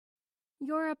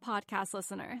You're a podcast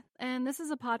listener, and this is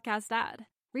a podcast ad.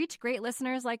 Reach great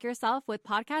listeners like yourself with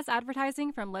podcast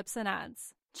advertising from Libsyn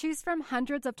Ads. Choose from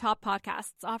hundreds of top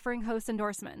podcasts offering host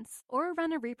endorsements, or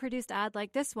run a reproduced ad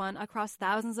like this one across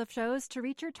thousands of shows to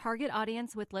reach your target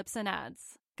audience with Libsyn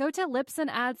Ads. Go to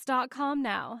libsynads.com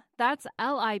now. That's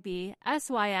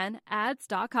LIBSYN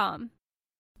ads.com.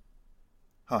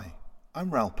 Hi, I'm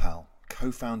Raoul Pal,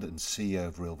 co-founder and CEO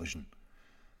of Real Vision.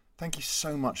 Thank you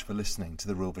so much for listening to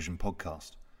the Real Vision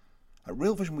podcast. At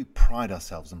Real Vision, we pride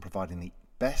ourselves on providing the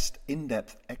best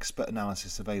in-depth expert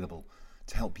analysis available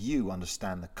to help you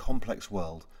understand the complex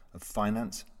world of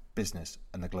finance, business,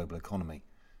 and the global economy.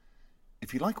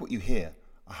 If you like what you hear,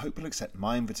 I hope you'll accept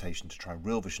my invitation to try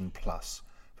Real Vision Plus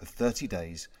for 30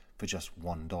 days for just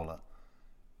 $1.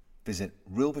 Visit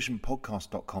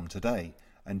realvisionpodcast.com today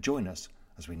and join us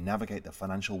as we navigate the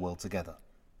financial world together.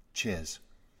 Cheers.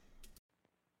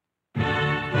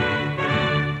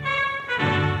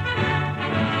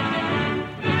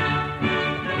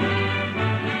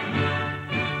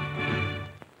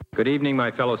 Good evening, my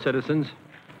fellow citizens.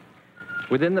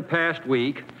 Within the past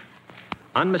week,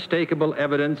 unmistakable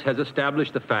evidence has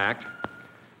established the fact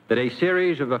that a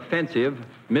series of offensive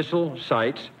missile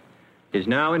sites is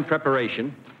now in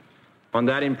preparation on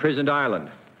that imprisoned island.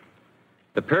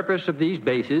 The purpose of these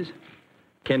bases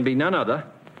can be none other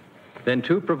than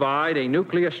to provide a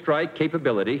nuclear strike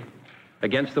capability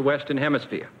against the Western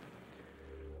Hemisphere.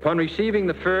 Upon receiving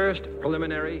the first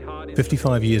preliminary hard...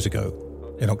 55 years ago,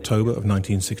 in October of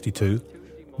 1962,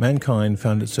 mankind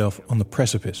found itself on the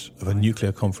precipice of a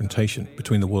nuclear confrontation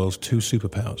between the world's two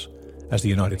superpowers, as the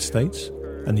United States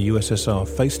and the USSR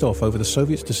faced off over the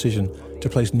Soviets' decision to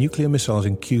place nuclear missiles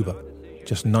in Cuba,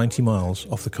 just 90 miles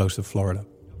off the coast of Florida.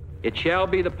 It shall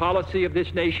be the policy of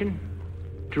this nation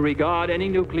to regard any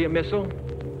nuclear missile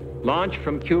launched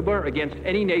from Cuba against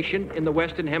any nation in the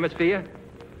Western Hemisphere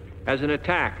as an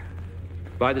attack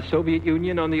by the Soviet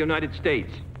Union on the United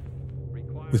States.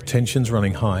 With tensions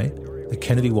running high, the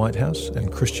Kennedy White House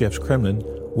and Khrushchev's Kremlin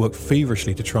worked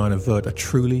feverishly to try and avert a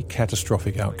truly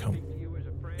catastrophic outcome.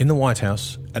 In the White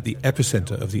House, at the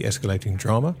epicenter of the escalating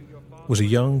drama, was a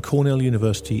young Cornell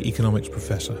University economics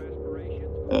professor.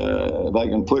 If I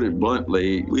can put it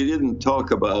bluntly, we didn't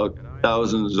talk about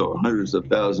thousands or hundreds of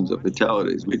thousands of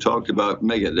fatalities. We talked about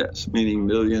mega deaths, meaning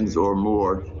millions or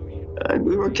more. And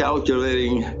we were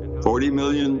calculating 40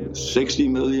 million, 60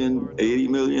 million, 80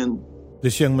 million.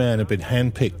 This young man had been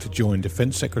handpicked to join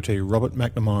Defense Secretary Robert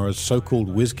McNamara's so-called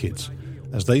whiz kids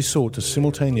as they sought to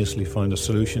simultaneously find a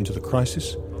solution to the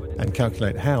crisis and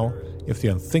calculate how, if the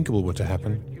unthinkable were to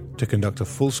happen, to conduct a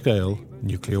full-scale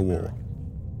nuclear war.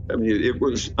 I mean, it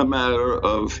was a matter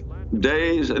of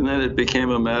days, and then it became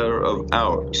a matter of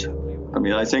hours. I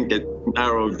mean, I think it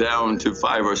narrowed down to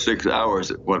 5 or 6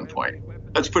 hours at one point.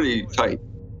 That's pretty tight.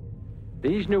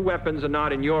 These new weapons are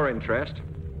not in your interest.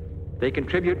 They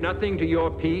contribute nothing to your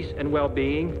peace and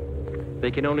well-being. They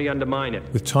can only undermine it.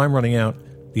 With time running out,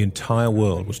 the entire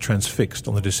world was transfixed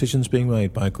on the decisions being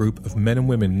made by a group of men and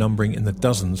women numbering in the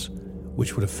dozens,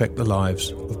 which would affect the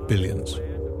lives of billions.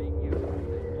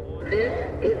 This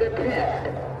is a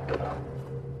test.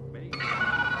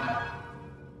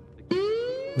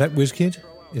 That whiz kid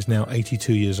is now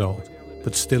 82 years old,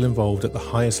 but still involved at the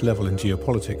highest level in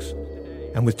geopolitics.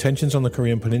 And with tensions on the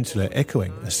Korean Peninsula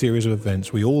echoing a series of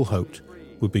events we all hoped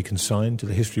would be consigned to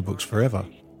the history books forever,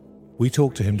 we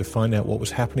talked to him to find out what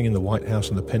was happening in the White House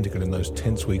and the Pentagon in those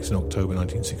tense weeks in October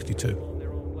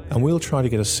 1962. And we'll try to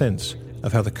get a sense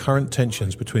of how the current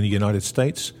tensions between the United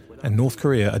States and North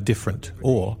Korea are different,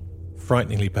 or,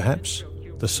 frighteningly perhaps,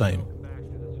 the same.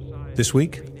 This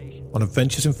week, on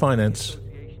Adventures in Finance,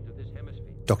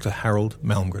 Dr. Harold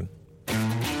Malmgren.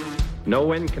 No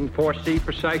one can foresee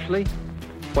precisely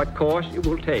what course it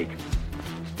will take,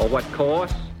 or what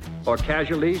costs or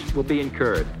casualties will be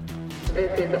incurred.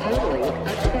 This is only a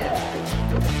test.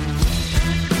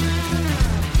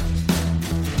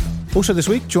 Also this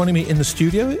week, joining me in the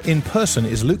studio in person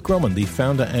is Luke Groman, the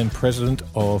founder and president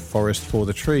of Forest for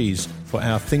the Trees, for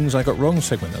our Things I Got Wrong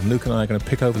segment. And Luke and I are going to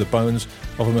pick over the bones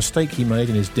of a mistake he made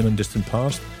in his dim and distant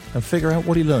past and figure out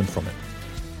what he learned from it.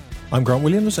 I'm Grant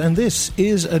Williams, and this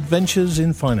is Adventures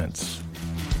in Finance.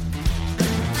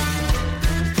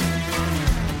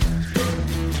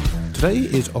 Today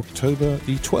is October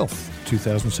the 12th,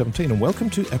 2017, and welcome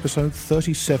to episode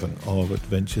 37 of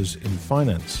Adventures in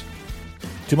Finance.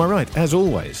 To my right, as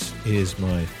always, is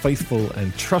my faithful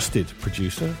and trusted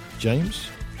producer, James.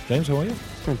 James, how are you?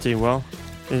 I'm doing well.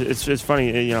 It's funny,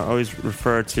 you know, I always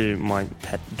refer to my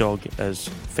pet dog as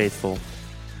Faithful,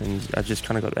 and I just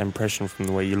kind of got the impression from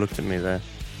the way you looked at me there.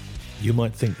 You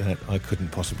might think that I couldn't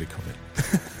possibly comment.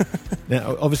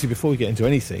 Now, obviously, before we get into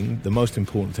anything, the most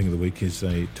important thing of the week is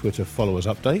a Twitter followers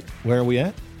update. Where are we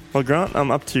at? Well, Grant,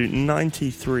 I'm up to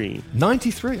 93.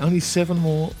 93? Only 7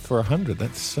 more for 100.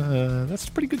 That's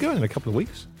pretty good going in a couple of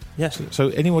weeks. Yes. So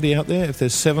anybody out there, if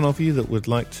there's 7 of you that would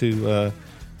like to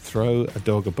throw a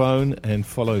dog a bone and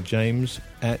follow James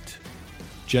at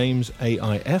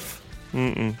JamesAIF.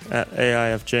 At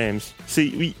AIF James.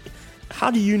 See,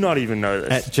 how do you not even know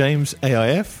this? At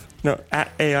JamesAIF? No,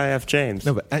 at AIF James.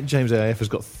 No, but at JamesAIF has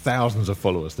got thousands of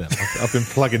followers now. I've been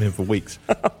plugging him for weeks.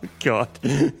 Oh, God.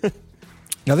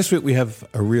 Now, this week we have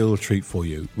a real treat for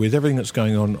you. With everything that's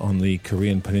going on the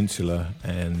Korean Peninsula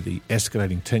and the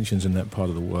escalating tensions in that part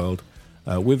of the world,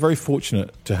 we're very fortunate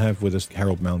to have with us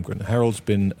Harold Malmgren. Harold's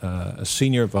been a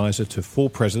senior advisor to 4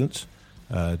 presidents,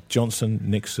 Johnson,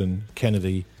 Nixon,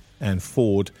 Kennedy, and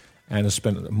Ford, and has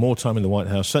spent more time in the White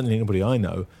House, certainly than anybody I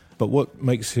know. But what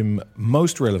makes him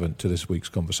most relevant to this week's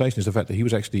conversation is the fact that he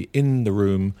was actually in the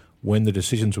room when the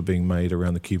decisions were being made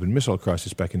around the Cuban Missile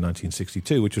Crisis back in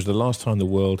 1962, which was the last time the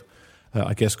world,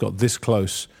 I guess, got this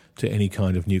close to any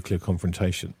kind of nuclear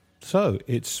confrontation. So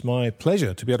it's my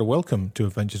pleasure to be able to welcome to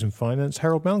Adventures in Finance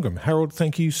Harold Malmgren. Harold,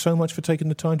 thank you so much for taking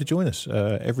the time to join us.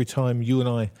 Every time you and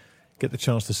I get the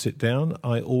chance to sit down,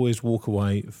 I always walk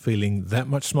away feeling that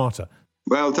much smarter.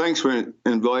 Well, thanks for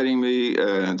inviting me.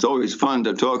 It's always fun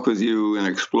to talk with you and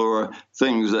explore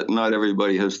things that not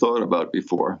everybody has thought about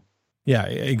before. Yeah,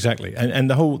 exactly. And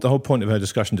the whole point of our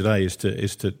discussion today is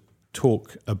to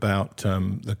talk about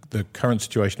the current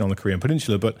situation on the Korean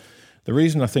Peninsula. But the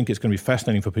reason I think it's going to be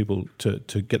fascinating for people to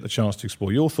get the chance to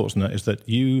explore your thoughts on that is that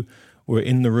you were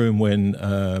in the room when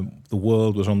the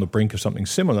world was on the brink of something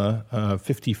similar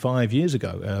 55 years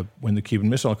ago, when the Cuban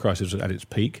Missile Crisis was at its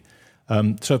peak.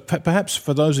 So perhaps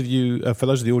for those of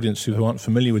the audience who aren't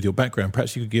familiar with your background,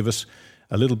 perhaps you could give us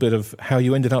a little bit of how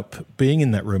you ended up being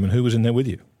in that room and who was in there with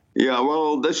you. Yeah,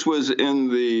 well, this was in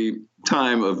the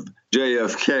time of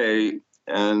JFK,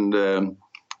 and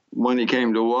when he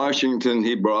came to Washington,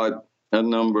 he brought a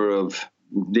number of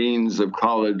deans of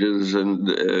colleges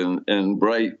and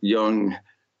bright young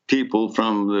people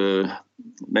from the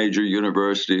major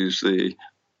universities, the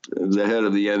head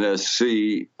of the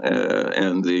NSC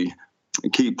and the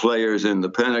key players in the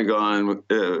Pentagon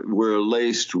were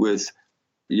laced with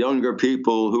younger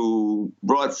people who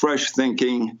brought fresh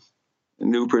thinking,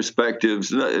 new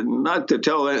perspectives. Not to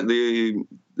tell the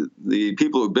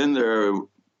people who've been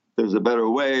there's a better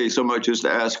way, so much as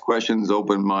to ask questions,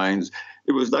 open minds.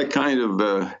 It was that kind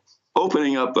of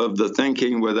opening up of the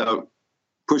thinking without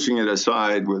pushing it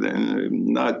aside,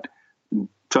 not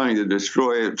trying to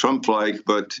destroy it Trump-like,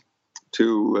 but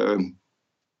to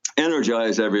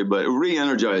energize everybody,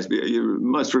 re-energize. You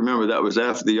must remember that was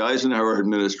after the Eisenhower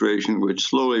administration, which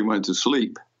slowly went to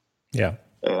sleep. Yeah.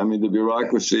 I mean, the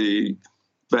bureaucracy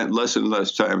spent less and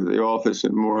less time in the office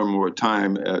and more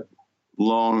time at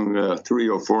long 3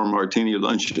 or 4 martini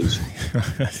lunches.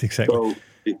 That's exactly. So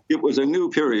it was a new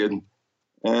period.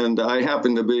 And I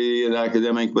happened to be an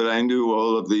academic, but I knew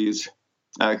all of these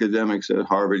academics at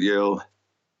Harvard, Yale,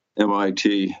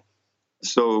 MIT.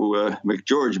 So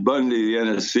McGeorge Bundy, the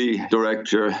NSC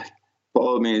director,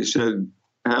 called me and said,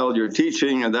 "Hal, you're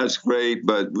teaching, and that's great,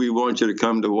 but we want you to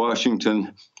come to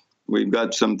Washington. We've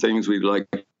got some things we'd like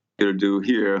you to do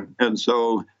here." And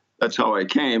so that's how I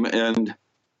came. And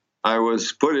I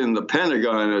was put in the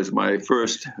Pentagon as my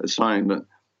first assignment,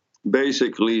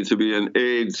 basically to be an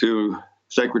aide to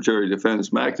Secretary of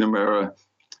Defense McNamara,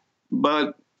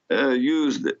 but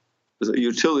used as a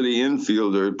utility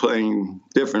infielder, playing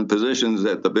different positions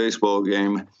at the baseball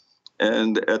game.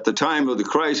 And at the time of the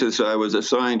crisis, I was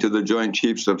assigned to the Joint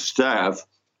Chiefs of Staff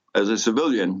as a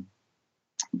civilian,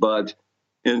 but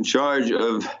in charge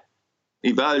of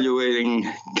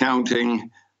evaluating,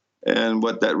 counting, and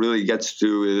what that really gets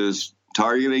to is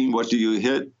targeting. What do you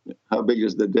hit? How big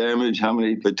is the damage? How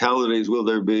many fatalities will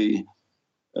there be?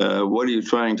 What are you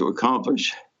trying to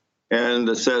accomplish? And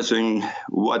assessing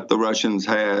what the Russians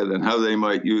had and how they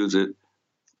might use it.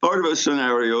 Part of the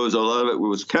scenarios, a lot of it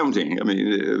was counting. I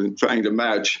mean, trying to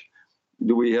match,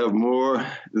 do we have more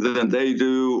than they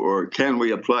do, or can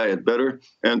we apply it better?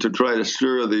 And to try to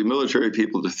stir the military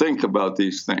people to think about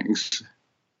these things.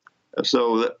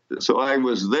 So I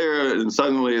was there, and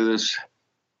suddenly this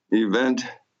event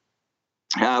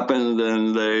happened,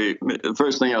 and the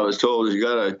first thing I was told is, you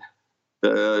got to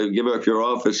give up your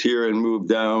office here and move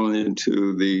down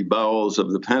into the bowels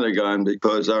of the Pentagon,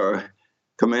 because our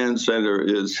command center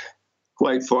is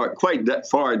quite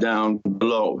far down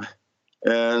below.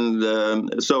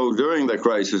 And so during the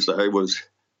crisis, I was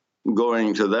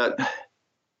going to that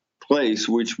place,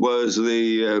 which was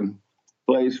the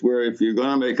place where if you're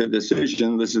going to make a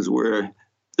decision, this is where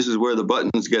the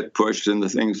buttons get pushed and the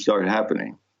things start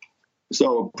happening.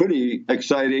 So pretty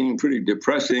exciting, pretty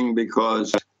depressing,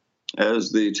 because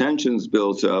as the tensions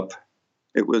built up,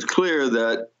 it was clear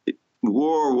that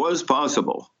war was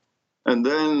possible. And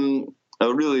then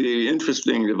a really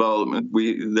interesting development,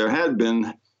 there had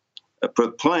been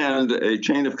planned a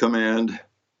chain of command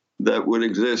that would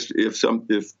exist if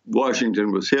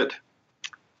Washington was hit.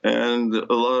 And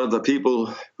a lot of the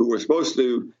people who were supposed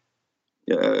to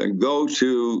go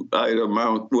to either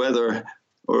Mount Weather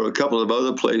or a couple of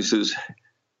other places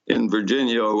in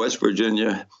Virginia or West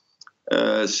Virginia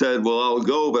said, well, I'll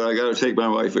go, but I got to take my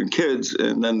wife and kids.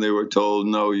 And then they were told,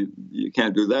 no, you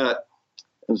can't do that.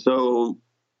 And so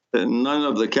none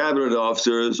of the cabinet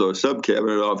officers or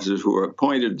sub-cabinet officers who were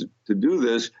appointed to do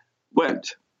this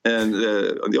went. And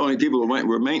the only people who went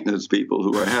were maintenance people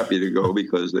who were happy to go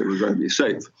because they were going to be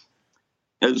safe.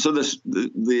 And so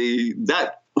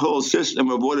that whole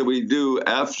system of what do we do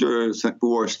after the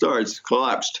war starts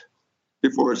collapsed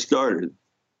before it started.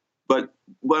 But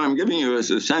what I'm giving you is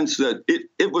a sense that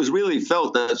it was really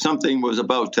felt that something was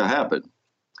about to happen.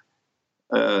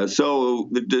 So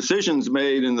the decisions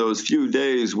made in those few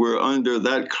days were under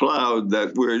that cloud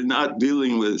that we're not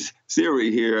dealing with theory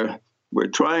here. We're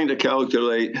trying to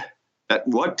calculate at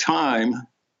what time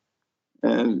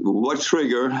and what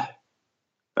trigger.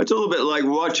 It's a little bit like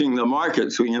watching the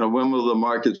markets. When will the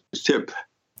markets tip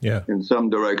in some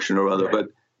direction or other? But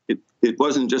it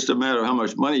wasn't just a matter of how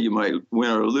much money you might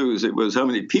win or lose. It was how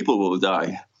many people will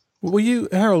die. Were you,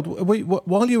 Harold,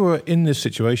 while you were in this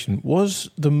situation, was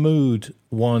the mood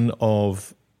one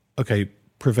of,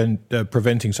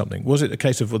 preventing something? Was it a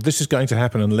case of, well, this is going to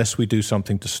happen unless we do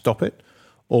something to stop it?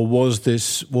 Or was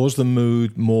the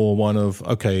mood more one of,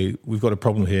 okay, we've got a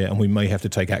problem here and we may have to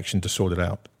take action to sort it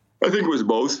out? I think it was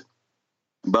both.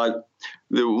 But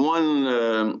the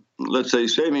one, let's say,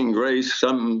 saving grace,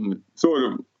 some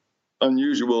sort of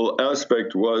unusual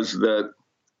aspect was that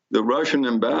the Russian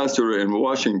ambassador in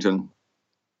Washington,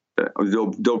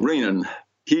 Dobrynin,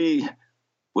 he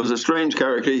was a strange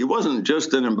character. He wasn't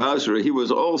just an ambassador. He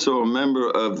was also a member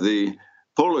of the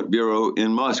Politburo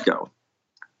in Moscow.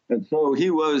 And so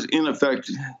he was, in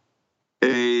effect,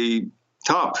 a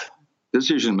top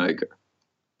decision maker.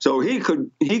 So he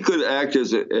could act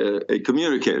as a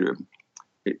communicator.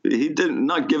 He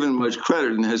not given much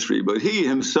credit in history, but he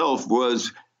himself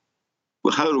was,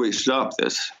 well, how do we stop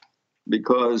this?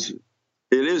 Because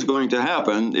it is going to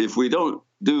happen if we don't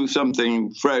do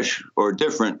something fresh or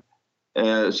different.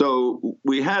 So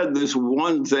we had this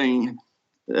one thing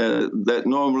that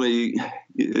normally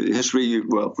history,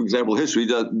 well, for example, history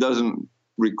doesn't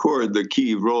record the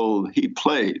key role he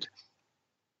played.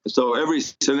 So every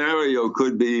scenario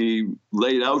could be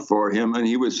laid out for him, and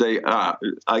he would say,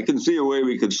 I can see a way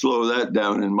we could slow that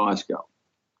down in Moscow.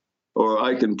 Or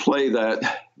I can play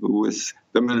that with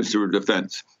the Minister of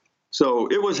Defense. So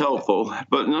it was helpful,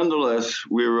 but nonetheless,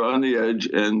 we were on the edge.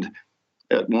 And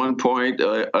at one point,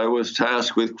 I was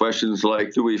tasked with questions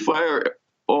like, do we fire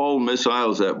all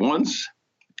missiles at once?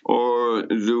 Or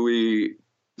do we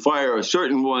fire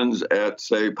certain ones at,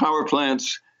 say, power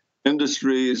plants,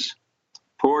 industries,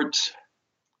 ports,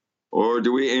 or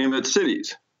do we aim at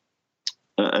cities?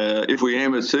 If we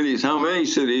aim at cities, how many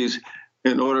cities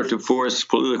in order to force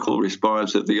political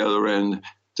response at the other end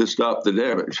to stop the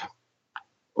damage?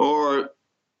 Or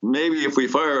maybe if we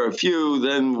fire a few,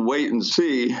 then wait and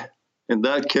see. In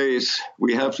that case,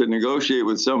 we have to negotiate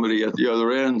with somebody at the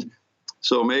other end.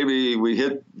 So maybe we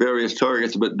hit various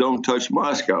targets, but don't touch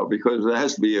Moscow, because there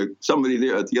has to be somebody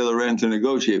there at the other end to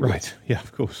negotiate with. Right, yeah,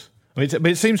 of course. I mean,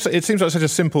 it seems like such a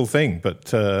simple thing,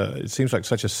 but it seems like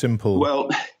such a simple... Well,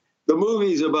 the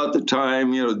movies about the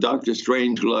time, Dr.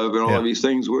 Strangelove and all of these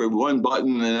things where one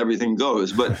button and everything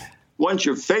goes. But once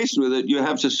you're faced with it, you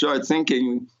have to start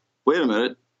thinking, wait a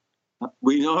minute,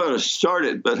 we know how to start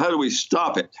it, but how do we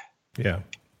stop it? Yeah.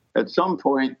 At some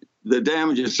point, the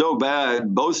damage is so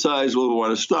bad, both sides will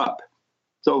want to stop.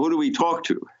 So who do we talk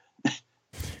to?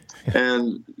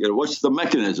 And what's the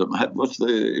mechanism?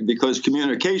 Because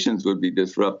communications would be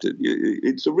disrupted.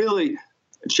 It's a really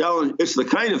challenge. It's the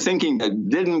kind of thinking that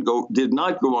did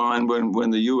not go on when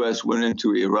the U.S. went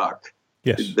into Iraq.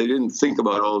 Yes, they didn't think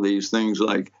about all these things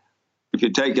like, if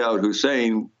you take out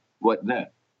Hussein, what then?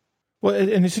 Well,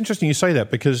 and it's interesting you say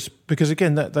that because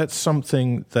again, that's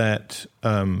something that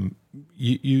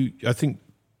I think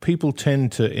people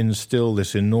tend to instill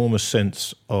this enormous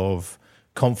sense of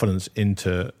confidence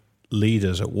into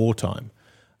leaders at wartime.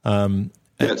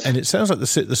 Yes. And it sounds like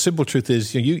the simple truth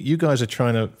is you guys are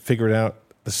trying to figure it out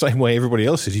the same way everybody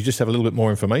else is. You just have a little bit more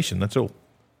information, that's all.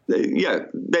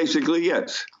 Basically,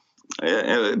 yes.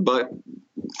 But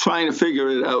trying to figure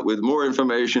it out with more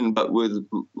information, but with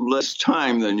less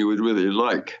time than you would really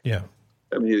like. Yeah.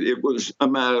 I mean, it was a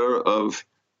matter of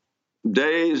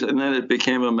days, and then it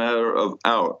became a matter of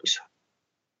hours.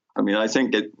 I mean, I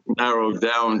think it narrowed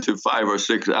down to 5 or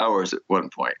 6 hours at one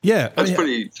point. Yeah. That's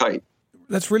pretty tight.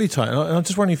 That's really tight. And I'm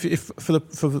just wondering if for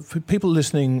people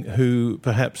listening who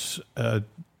perhaps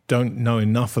don't know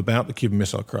enough about the Cuban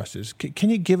Missile Crisis, can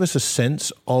you give us a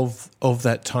sense of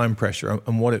that time pressure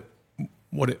and what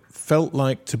it felt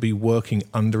like to be working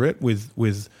under it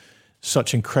with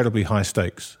such incredibly high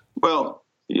stakes? Well,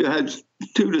 you had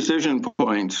 2 decision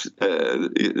points.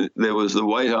 There was the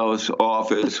White House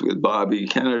office with Bobby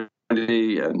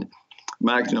Kennedy and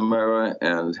McNamara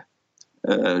and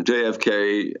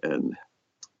JFK and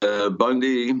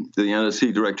Bundy, the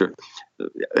NSC director,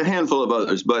 a handful of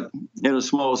others, but in a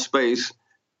small space,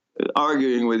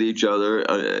 arguing with each other.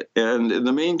 And in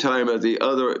the meantime,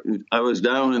 I was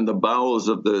down in the bowels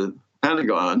of the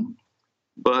Pentagon,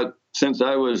 but since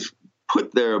I was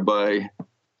put there by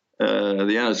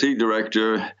the NSC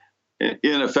director,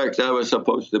 in effect, I was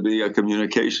supposed to be a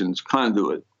communications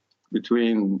conduit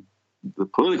between the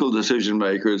political decision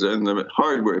makers and the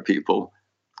hardware people.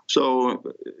 So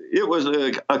it was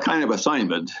a kind of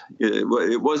assignment.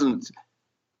 It wasn't,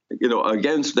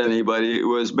 against anybody. It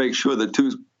was make sure the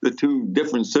two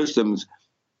different systems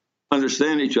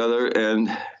understand each other, and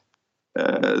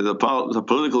the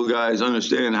political guys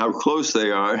understand how close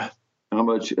they are, how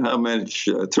much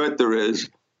threat there is,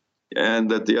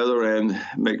 and at the other end,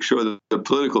 make sure that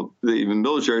the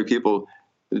military people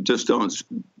just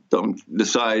don't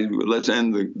decide, let's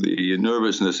end the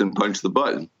nervousness and punch the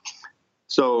button.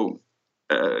 So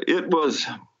it was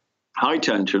high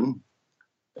tension.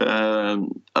 I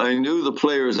knew the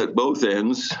players at both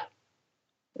ends.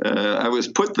 I was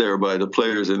put there by the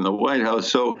players in the White House.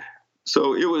 So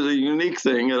it was a unique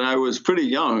thing, and I was pretty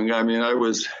young. I mean,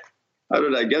 how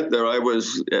did I get there?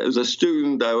 As a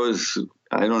student,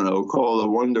 I don't know, called a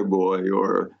wonder boy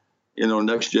or,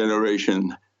 next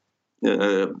generation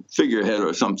figurehead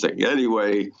or something.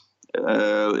 Anyway,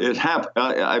 it happened.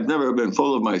 I've never been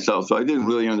full of myself, so I didn't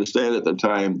really understand at the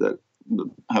time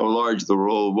how large the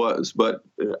role was, but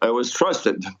I was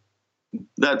trusted.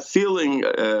 That feeling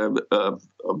of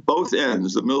both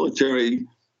ends, the military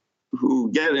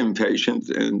who get impatient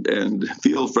and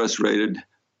feel frustrated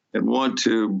and want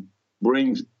to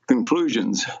bring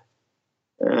conclusions,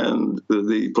 and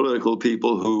the political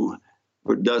people who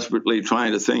were desperately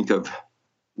trying to think of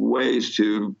ways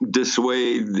to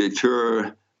dissuade,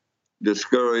 deter,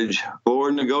 discourage,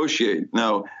 or negotiate.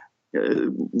 Now,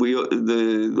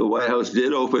 the White House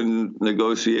did open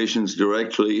negotiations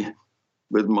directly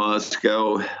with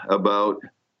Moscow about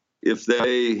if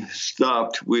they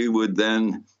stopped, we would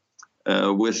then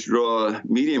withdraw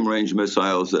medium-range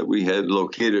missiles that we had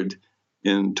located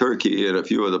in Turkey and a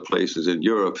few other places in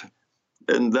Europe.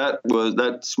 And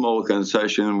that small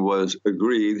concession was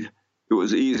agreed. It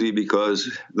was easy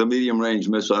because the medium-range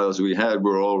missiles we had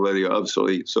were already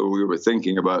obsolete, so we were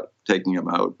thinking about taking them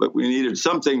out. But we needed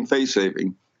something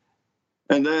face-saving.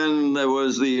 And then there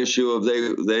was the issue of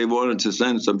they wanted to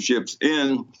send some ships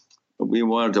in. We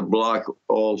wanted to block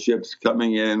all ships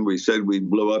coming in. We said we'd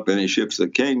blow up any ships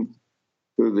that came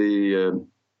to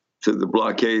the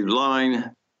blockade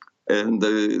line. And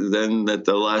then at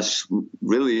the last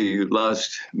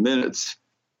minutes,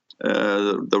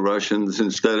 the Russians,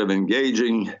 instead of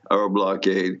engaging our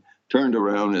blockade, turned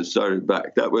around and started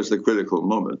back. That was the critical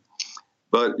moment.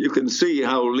 But you can see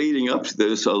how leading up to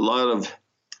this, a lot of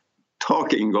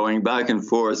talking going back and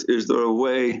forth. Is there a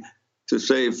way to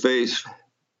save face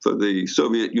for the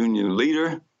Soviet Union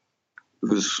leader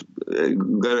who's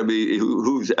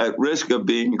at risk of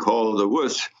being called a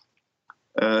wuss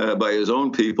by his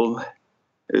own people?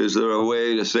 Is there a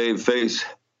way to save face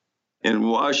in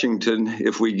Washington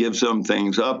if we give some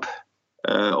things up?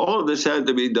 All of this had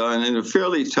to be done in a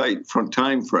fairly tight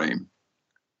time frame.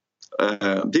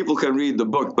 People can read the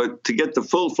book, but to get the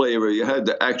full flavor, you had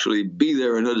to actually be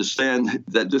there and understand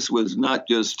that this was not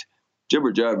just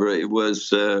jibber-jabber. It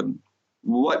was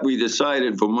what we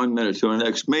decided from one minute to the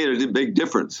next made a big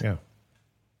difference. Yeah.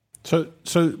 So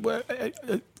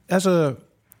as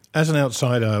an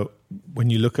outsider,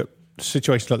 when you look at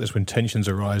situations like this, when tensions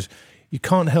arise, you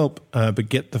can't help but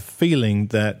get the feeling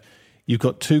that you've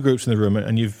got two groups in the room,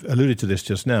 and you've alluded to this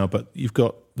just now, but you've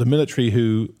got the military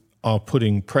who are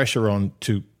putting pressure on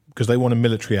because they want a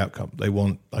military outcome. They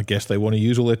want to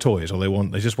use all their toys, or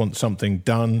they just want something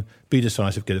done, be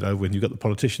decisive, get it over with. And you've got the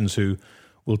politicians who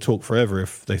will talk forever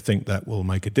if they think that will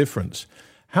make a difference.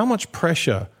 How much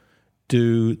pressure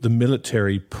do the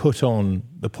military put on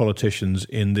the politicians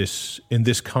in this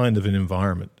kind of an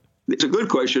environment? It's a good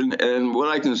question, and what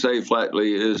I can say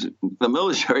flatly is the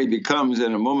military becomes,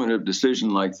 in a moment of decision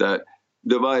like that,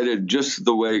 divided just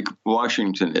the way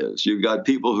Washington is. You've got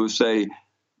people who say,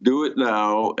 do it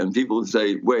now, and people who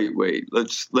say, wait,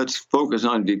 let's focus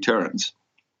on deterrence.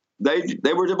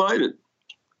 They were divided.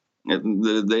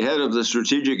 The head of the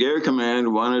Strategic Air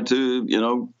Command wanted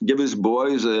to, give his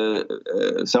boys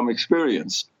some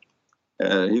experience.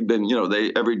 He'd been,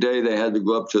 every day they had to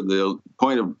go up to the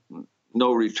point of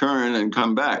no return and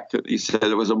come back. He said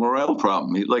it was a morale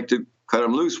problem. He'd like to cut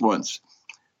him loose once.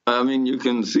 I mean, you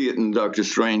can see it in Dr.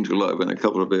 Strangelove and a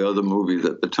couple of the other movies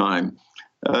at the time,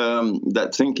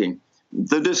 that thinking.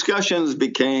 The discussions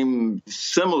became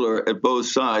similar at both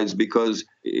sides because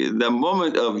the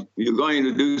moment of you're going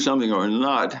to do something or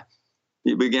not,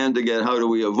 you began to get, how do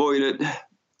we avoid it?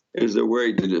 Is there a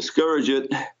way to discourage it?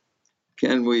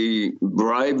 Can we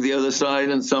bribe the other side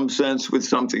in some sense with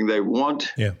something they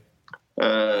want? Yeah.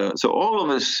 So all of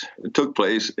this took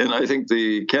place, and I think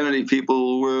the Kennedy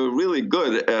people were really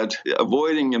good at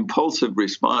avoiding impulsive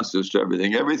responses to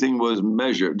everything. Everything was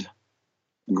measured,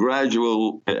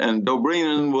 gradual, and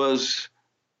Dobrynin was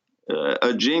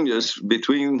a genius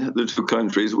between the two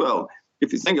countries. Well,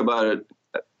 if you think about it,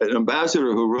 an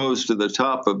ambassador who rose to the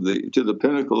top of to the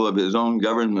pinnacle of his own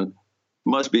government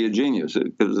must be a genius,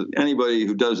 because anybody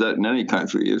who does that in any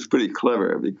country is pretty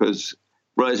clever, because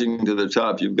rising to the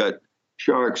top, you've got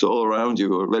sharks all around you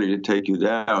who are ready to take you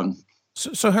down.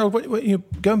 So Harold,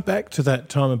 going back to that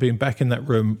time of being back in that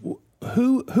room,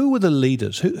 who were the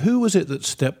leaders? Who was it that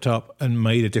stepped up and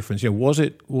made a difference? Was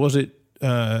it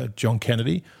John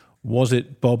Kennedy? Was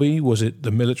it Bobby? Was it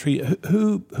the military?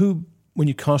 Who, when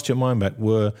you cast your mind back,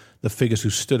 were the figures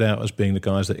who stood out as being the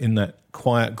guys that in that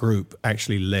quiet group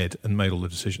actually led and made all the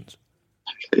decisions?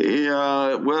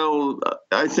 Yeah, well,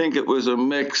 I think it was a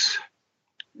mix.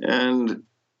 And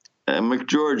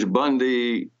McGeorge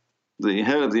Bundy, the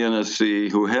head of the NSC,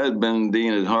 who had been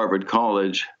dean at Harvard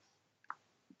College,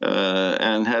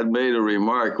 and had made a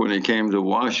remark when he came to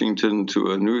Washington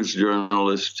to a news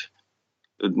journalist.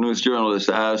 The news journalist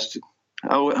asked,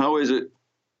 how is it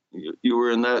you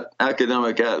were in that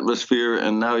academic atmosphere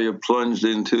and now you're plunged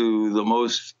into the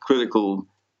most critical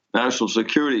national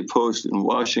security post in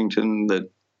Washington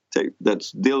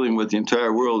that's dealing with the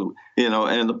entire world,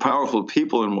 and the powerful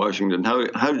people in Washington.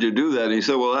 How did you do that? And he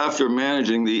said, well, after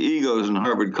managing the egos in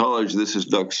Harvard College, this is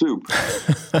duck soup.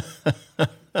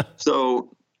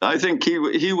 So I think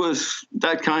he was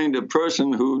that kind of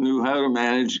person who knew how to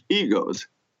manage egos.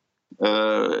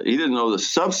 He didn't know the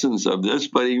substance of this,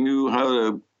 but he knew how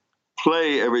to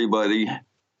play everybody,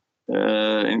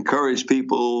 encourage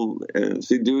people,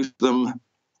 seduce them,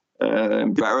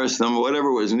 embarrass them,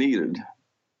 whatever was needed.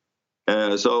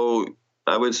 So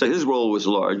I would say his role was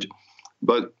large.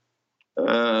 But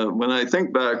when I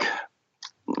think back,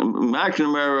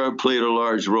 McNamara played a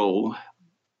large role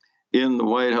in the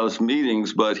White House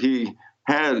meetings, but he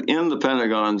had in the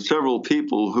Pentagon several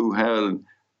people who had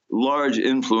large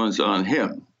influence on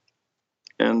him.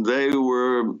 And they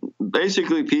were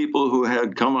basically people who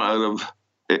had come out of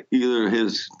either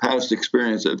his past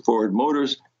experience at Ford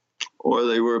Motors, or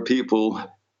they were people,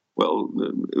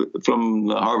 from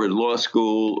the Harvard Law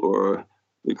School or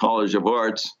the College of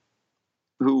Arts,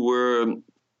 who were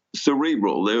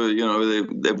cerebral. They were,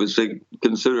 they would say,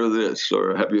 consider this,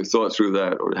 or have you thought through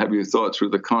that, or have you thought through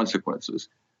the consequences?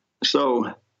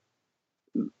 So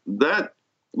that,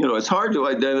 it's hard to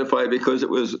identify because it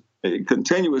was a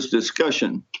continuous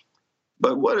discussion.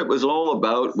 But what it was all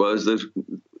about was that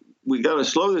we got to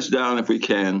slow this down if we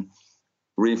can,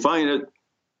 refine it,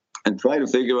 and try to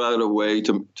figure out a way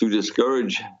to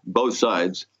discourage both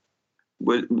sides,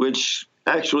 which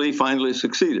actually finally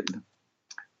succeeded.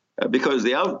 Because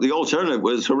the alternative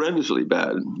was horrendously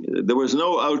bad. There was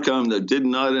no outcome that did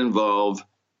not involve,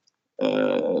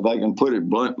 if I can put it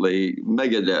bluntly,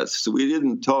 megadeaths. We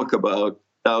didn't talk about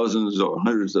thousands or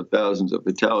hundreds of thousands of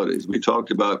fatalities. We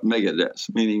talked about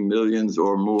megadeaths, meaning millions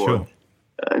or more. Sure.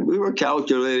 And we were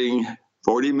calculating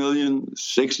 40 million,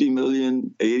 60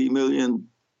 million, 80 million.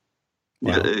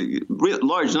 Wow.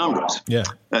 Large numbers. Yeah.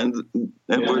 And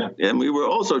we were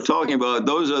also talking about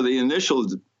those are the initial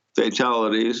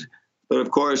fatalities, but of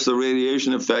course the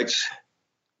radiation effects,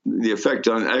 the effect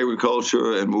on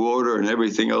agriculture and water and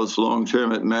everything else long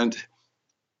term, it meant,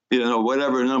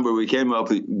 whatever number we came up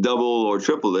with, double or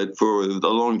triple it for the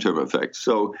long term effects.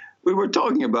 So we were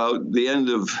talking about the end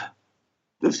of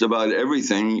just about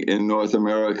everything in North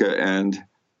America and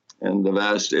the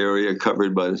vast area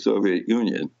covered by the Soviet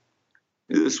Union.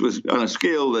 This was on a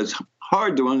scale that's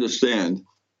hard to understand.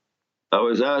 I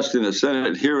was asked in a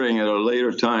Senate hearing at a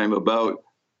later time about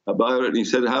it, and he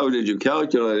said, "How did you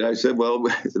calculate it?" I said, "Well,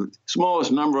 the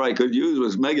smallest number I could use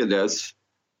was megadeaths."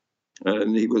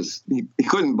 And he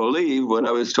couldn't believe what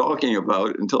I was talking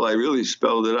about until I really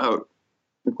spelled it out.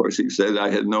 Of course, he said I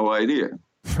had no idea.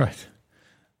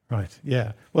 Right,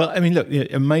 yeah. Well, I mean, look,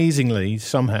 amazingly,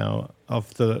 somehow,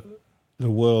 after the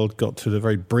world got to the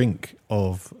very brink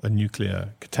of a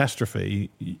nuclear catastrophe,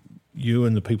 you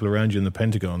and the people around you in the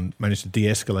Pentagon managed to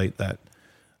de-escalate that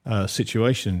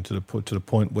situation to the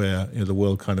point where the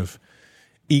world kind of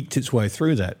eked its way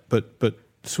through that. But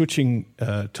switching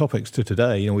topics to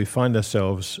today, we find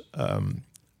ourselves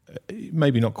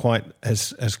maybe not quite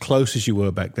as close as you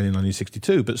were back then in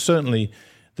 1962, but certainly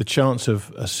the chance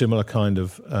of a similar kind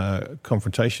of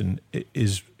confrontation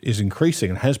is increasing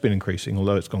and has been increasing,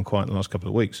 although it's gone quiet in the last couple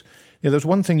of weeks. There's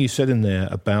one thing you said in there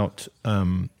about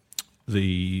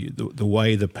the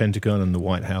way the Pentagon and the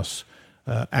White House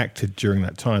acted during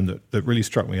that time that really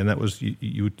struck me, and that was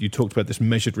you talked about this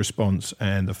measured response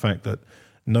and the fact that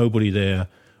nobody there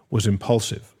was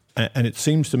impulsive. And it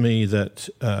seems to me that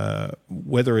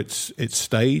whether it's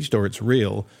staged or it's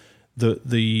real,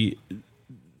 the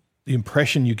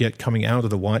impression you get coming out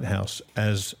of the White House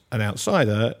as an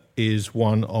outsider is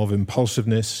one of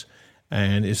impulsiveness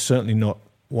and is certainly not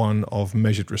one of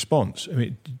measured response. I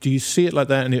mean, do you see it like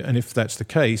that? And if that's the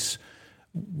case,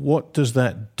 what does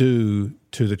that do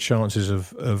to the chances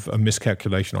of a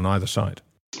miscalculation on either side?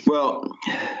 Well,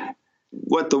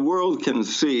 what the world can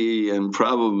see, and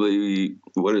probably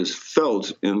what is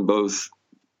felt in both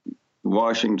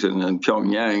Washington and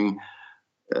Pyongyang,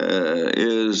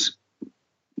 is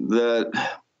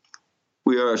that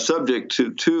we are subject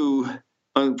to two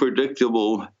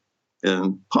unpredictable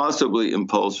and possibly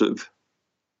impulsive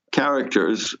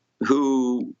characters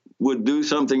who would do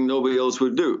something nobody else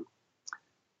would do.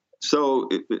 So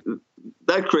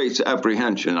that creates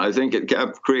apprehension. I think it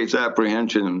creates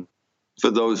apprehension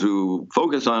for those who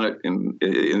focus on it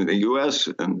in the U.S.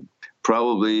 and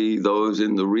probably those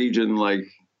in the region like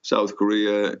South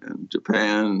Korea and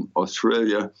Japan,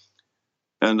 Australia,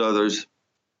 and others.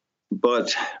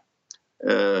 But,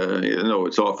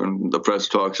 it's often the press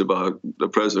talks about the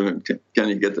president, can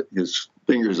he get his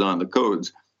fingers on the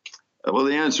codes? Well,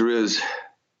 the answer is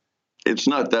it's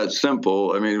not that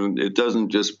simple. I mean,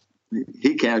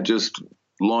 he can't just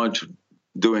launch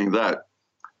doing that.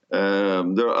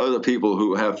 There are other people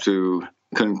who have to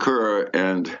concur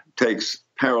and takes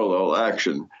parallel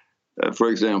action. For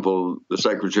example, the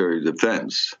Secretary of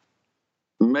Defense,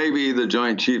 maybe the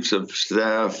Joint Chiefs of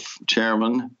Staff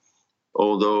chairman,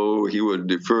 although he would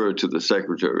defer to the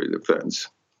Secretary of Defense.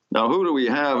 Now, who do we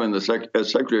have in the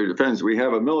Secretary of Defense? We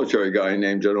have a military guy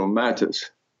named General Mattis.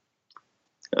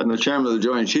 And the chairman of the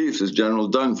Joint Chiefs is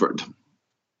General Dunford.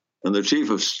 And the Chief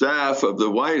of Staff of the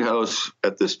White House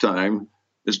at this time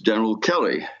is General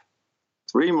Kelly.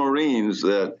 3 Marines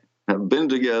that have been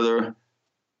together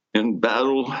in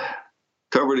battle,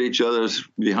 covered each other's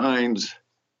behinds,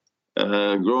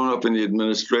 grown up in the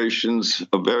administrations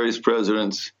of various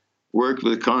presidents, worked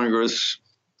with Congress.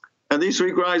 And these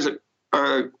 3 guys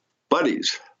are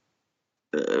buddies.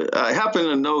 I happen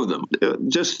to know them.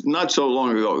 Just not so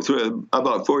long ago,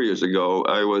 about 4 years ago,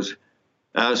 I was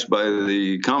asked by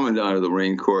the commandant of the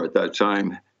Marine Corps at that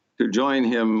time to join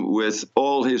him with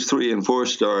all his 3 and 4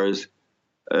 stars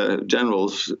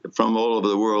generals from all over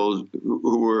the world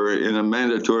who were in a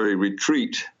mandatory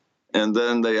retreat. And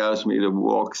then they asked me to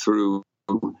walk through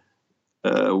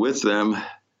with them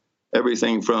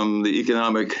everything from the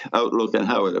economic outlook and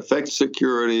how it affects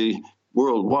security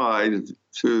worldwide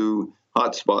to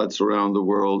hotspots around the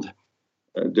world,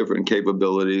 different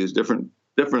capabilities, different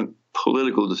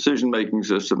political decision-making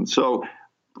systems. So,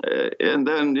 and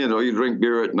then, you drink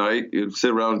beer at night, you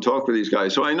sit around and talk with these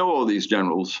guys. So I know all these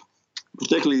generals,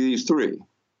 particularly these 3.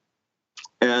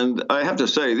 And I have to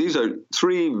say, these are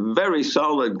 3 very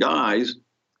solid guys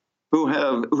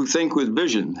who think with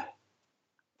vision.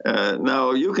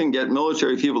 Now, you can get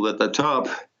military people at the top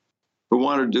who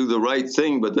want to do the right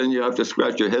thing, but then you have to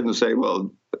scratch your head and say,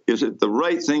 well, is it the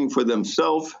right thing for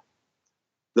themselves,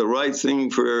 the right thing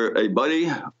for a buddy,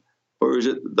 or is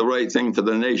it the right thing for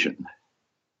the nation?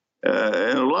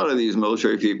 And a lot of these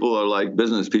military people are like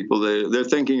business people. They're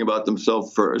thinking about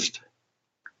themselves first,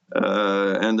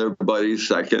 and their buddies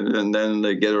second, and then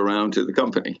they get around to the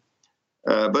company.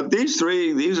 But these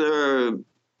are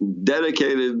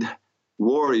dedicated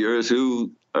warriors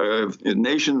who are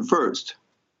nation first.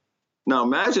 Now,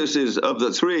 Mattis is, of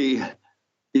the 3,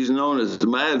 he's known as the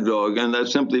Mad Dog, and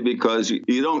that's simply because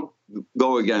you don't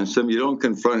go against him, you don't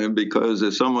confront him, because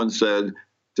as someone said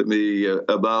to me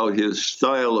about his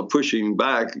style of pushing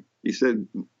back He said,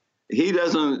 he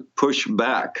doesn't push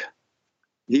back.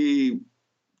 He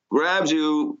grabs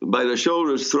you by the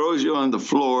shoulders, throws you on the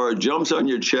floor, jumps on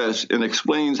your chest, and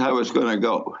explains how it's going to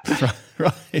go.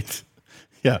 Right.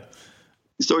 Yeah.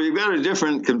 So you've got a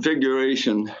different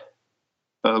configuration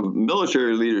of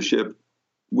military leadership,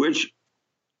 which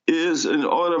is an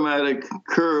automatic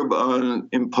curb on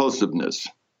impulsiveness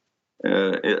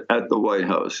at the White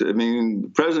House. I mean, the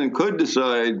president could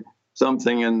decide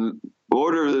something and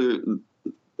order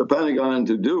the Pentagon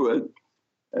to do it,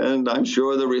 and I'm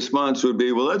sure the response would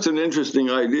be, well, that's an interesting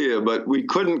idea, but we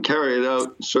couldn't carry it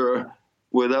out, sir,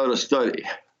 without a study.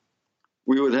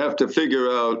 We would have to figure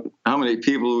out how many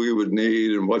people we would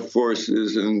need and what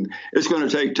forces, and it's going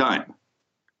to take time.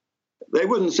 They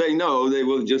wouldn't say no. They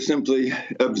will just simply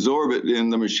absorb it in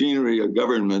the machinery of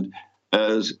government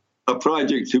as a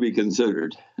project to be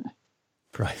considered.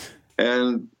 Right.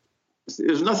 And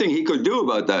there's nothing he could do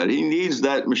about that. He needs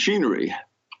that machinery.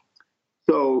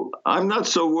 So I'm not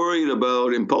so worried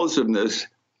about impulsiveness.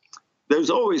 There's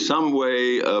always some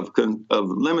way of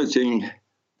limiting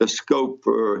the scope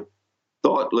for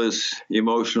thoughtless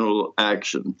emotional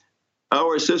action.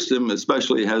 Our system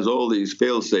especially has all these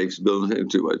fail-safes built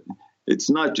into it.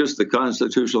 It's not just the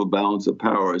constitutional balance of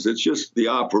powers. It's just the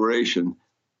operation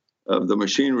of the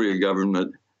machinery of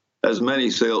government has many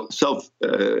fail-safes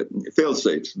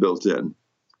built in.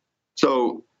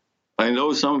 So I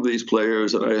know some of these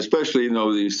players, and I especially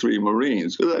know these three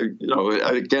Marines, because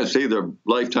I can't say they're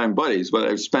lifetime buddies, but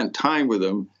I've spent time with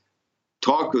them,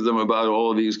 talked with them about all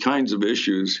of these kinds of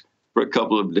issues for a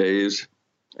couple of days.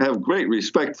 I have great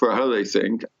respect for how they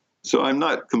think. So I'm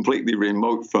not completely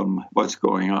remote from what's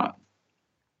going on.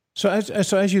 So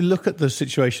as you look at the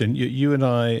situation, you and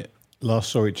I last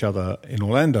saw each other in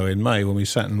Orlando in May when we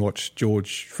sat and watched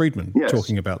George Friedman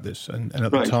talking about this. And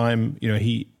at the time,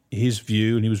 his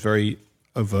view, and he was very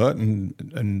overt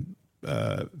and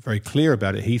very clear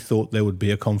about it, he thought there would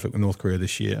be a conflict with North Korea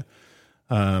this year.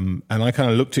 And I kind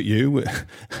of looked at you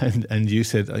and you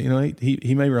said,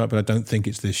 he may be right, but I don't think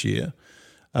it's this year.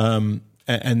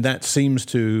 And that seems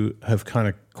to have kind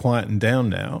of quietened down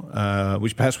now,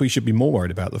 which perhaps we should be more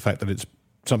worried about, the fact that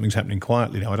something's happening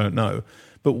quietly now. I don't know.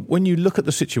 But when you look at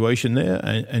the situation there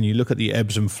and you look at the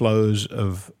ebbs and flows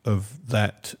of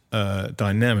that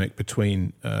dynamic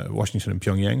between Washington and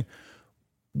Pyongyang,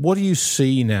 what do you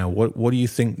see now? What do you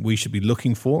think we should be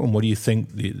looking for, and what do you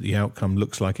think the outcome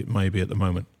looks like it may be at the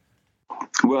moment?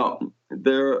 Well,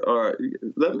 there are.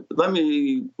 Let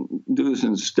me do this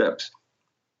in steps.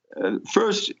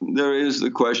 First, there is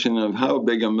the question of how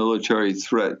big a military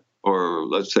threat, or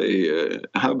let's say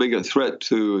how big a threat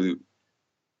to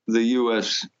the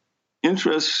U.S.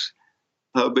 interests,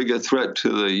 how big a threat to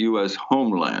the U.S.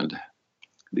 homeland.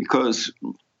 Because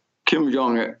Kim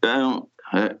Jong-un,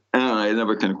 I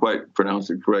never can quite pronounce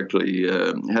it correctly,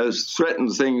 has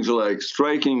threatened things like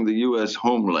striking the U.S.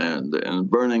 homeland and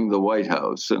burning the White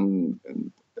House and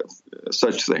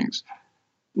such things.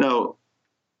 Now,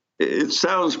 it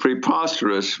sounds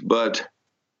preposterous, but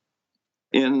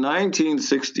in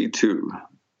 1962,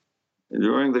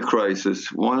 during the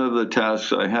crisis, one of the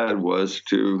tasks I had was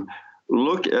to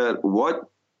look at what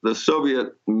the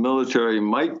Soviet military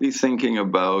might be thinking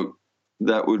about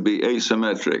that would be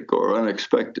asymmetric or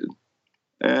unexpected,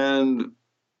 and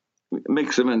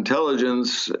make some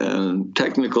intelligence and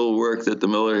technical work that the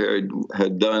military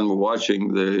had done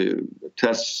watching the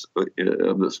tests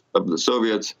of the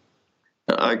Soviets.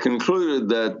 I concluded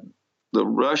that the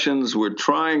Russians were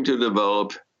trying to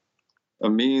develop a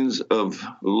means of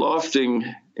lofting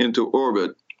into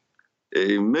orbit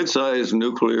a mid-sized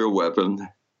nuclear weapon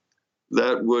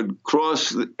that would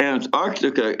cross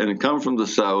Antarctica and come from the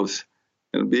south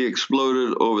and be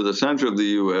exploded over the center of the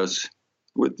U.S.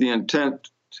 with the intent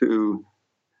to...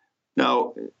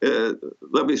 Now,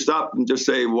 let me stop and just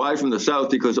say why from the south,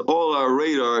 because all our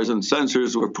radars and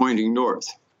sensors were pointing north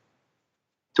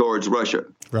towards Russia.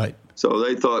 Right. So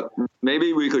they thought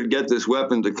maybe we could get this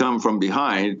weapon to come from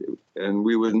behind and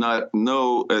we would not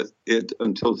know it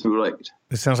until too late.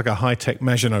 It sounds like a high-tech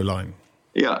Maginot Line.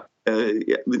 Yeah.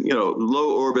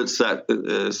 Low orbit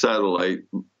satellite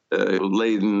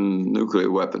laden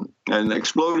nuclear weapon, and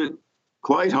exploded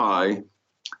quite high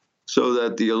so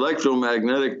that the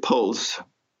electromagnetic pulse,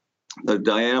 the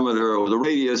diameter or the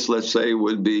radius, let's say,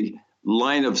 would be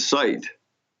line of sight.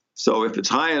 So if it's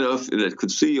high enough and it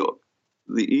could see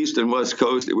the east and west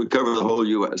coast, it would cover the whole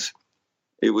U.S.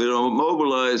 It would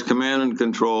mobilize command and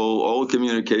control, all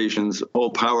communications,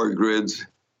 all power grids.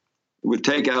 It would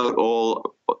take out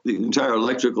the entire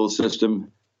electrical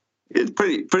system. It's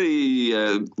pretty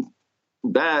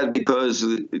bad because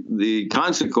the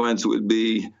consequence would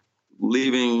be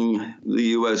leaving the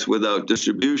U.S. without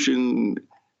distribution,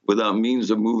 without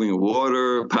means of moving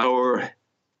water, power.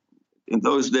 In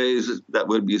those days, that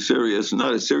would be serious,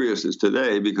 not as serious as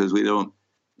today, because we don't,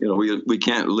 we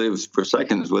can't live for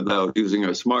seconds without using a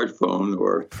smartphone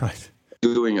or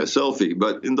doing a selfie.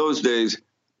 But in those days,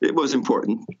 it was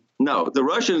important. Now, the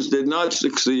Russians did not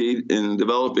succeed in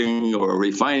developing or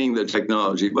refining the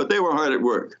technology, but they were hard at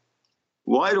work.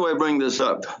 Why do I bring this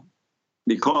up?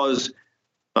 Because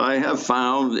I have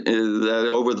found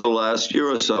that over the last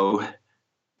year or so,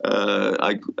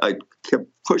 I kept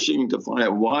pushing to find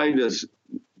out, why does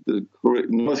the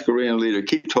North Korean leader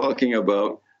keep talking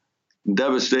about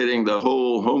devastating the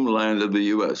whole homeland of the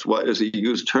U.S.? Why does he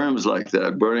use terms like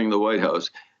that, burning the White House?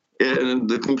 And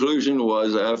the conclusion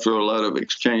was, after a lot of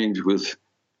exchange with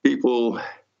people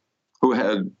who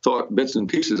had thought bits and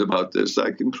pieces about this,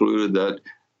 I concluded that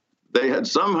they had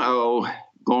somehow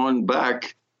gone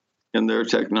back in their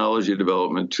technology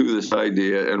development to this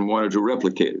idea and wanted to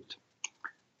replicate it.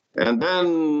 And then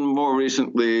more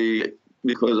recently,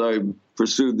 because I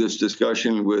pursued this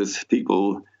discussion with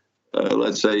people,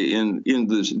 let's say, in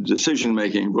the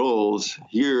decision-making roles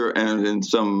here and in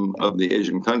some of the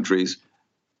Asian countries,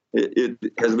 it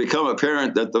has become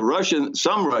apparent that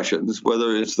some Russians,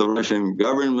 whether it's the Russian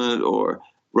government or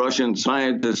Russian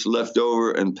scientists left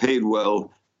over and paid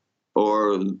well,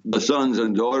 or the sons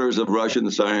and daughters of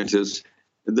Russian scientists,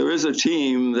 there is a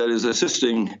team that is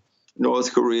assisting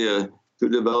North Korea to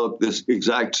develop this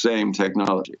exact same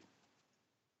technology.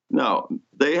 Now,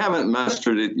 they haven't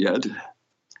mastered it yet,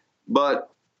 but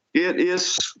it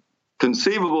is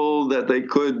conceivable that they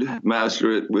could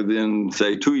master it within,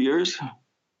 say, 2 years,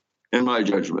 in my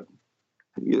judgment.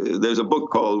 There's a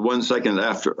book called 1 Second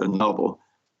After, a novel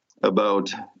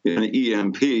about an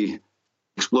EMP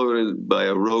exploded by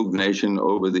a rogue nation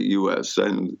over the U.S.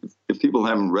 And if people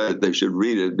haven't read it, they should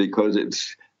read it, because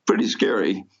it's pretty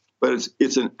scary. But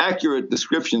it's an accurate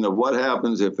description of what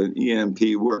happens if an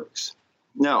EMP works.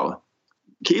 Now,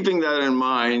 keeping that in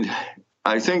mind,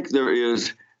 I think there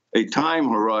is a time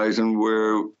horizon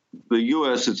where the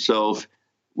U.S. itself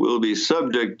will be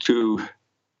subject to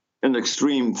an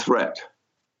extreme threat.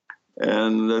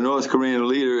 And the North Korean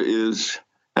leader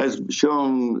has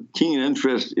shown keen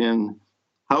interest in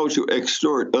how to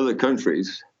extort other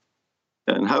countries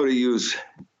and how to use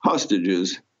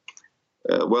hostages.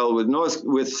 Well,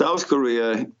 with South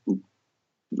Korea,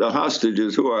 the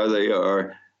hostages, who are they?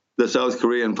 Are the South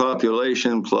Korean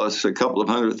population plus a couple of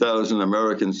 100,000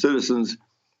 American citizens,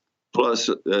 plus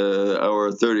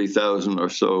our 30,000 or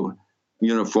so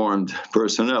uniformed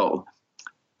personnel.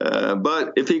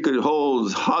 But if he could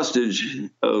hold hostage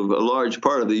of a large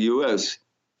part of the U.S.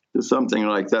 to something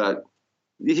like that,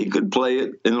 he could play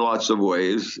it in lots of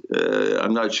ways.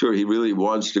 I'm not sure he really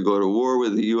wants to go to war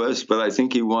with the U.S., but I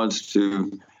think he wants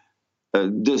to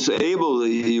disable the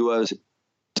U.S.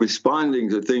 responding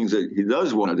to things that he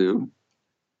does want to do.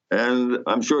 And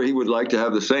I'm sure he would like to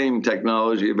have the same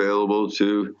technology available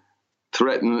to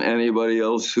threaten anybody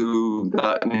else who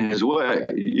got in his way,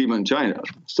 even China.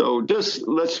 So just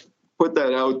let's put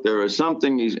that out there as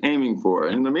something he's aiming for.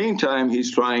 In the meantime,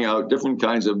 he's trying out different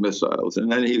kinds of missiles.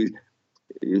 And then he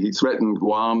threatened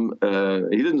Guam.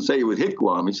 He didn't say he would hit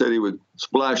Guam. He said he would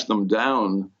splash them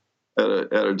down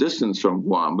at a distance from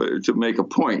Guam, but to make a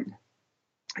point.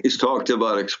 He's talked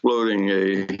about exploding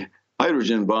a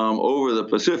hydrogen bomb over the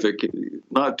Pacific,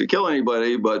 not to kill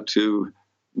anybody, but to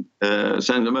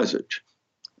send a message.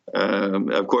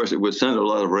 Of course, it would send a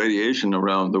lot of radiation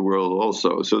around the world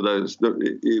also, so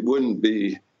that it wouldn't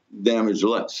be damage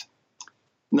less.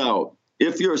 Now,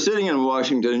 if you're sitting in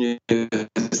Washington, you're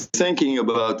thinking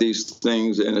about these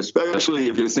things, and especially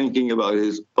if you're thinking about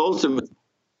his ultimate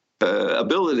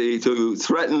ability to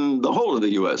threaten the whole of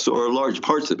the U.S. or large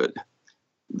parts of it,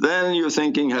 then your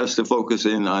thinking has to focus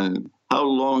in on how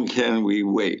long can we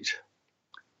wait?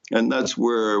 And that's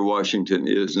where Washington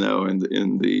is now in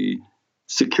the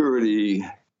security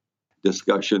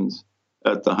discussions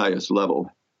at the highest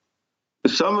level.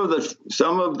 Some of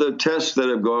the tests that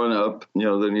have gone up,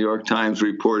 the New York Times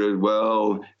reported,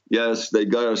 well, yes, they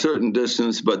got a certain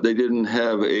distance, but they didn't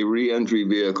have a re-entry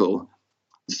vehicle,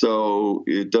 so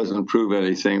it doesn't prove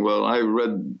anything. Well, I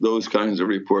read those kinds of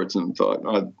reports and thought,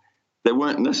 they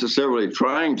weren't necessarily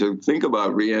trying to think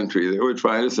about re-entry. They were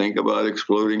trying to think about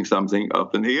exploding something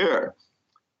up in the air.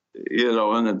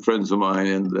 And then friends of mine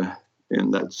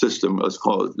in that system, let's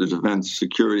call it the defense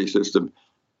security system,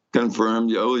 confirmed,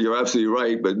 you're absolutely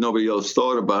right, but nobody else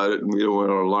thought about it, and we don't want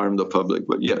to alarm the public.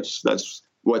 But yes, that's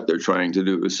what they're trying to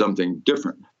do, is something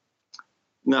different.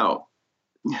 Now,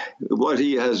 what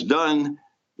he has done,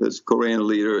 this Korean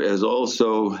leader, has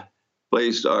also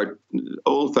placed our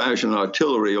old-fashioned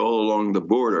artillery all along the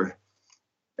border.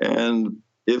 And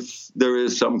if there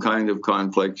is some kind of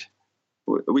conflict,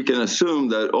 we can assume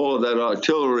that all of that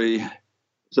artillery,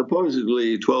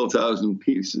 supposedly 12,000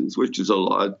 pieces, which is a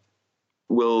lot,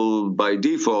 will by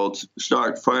default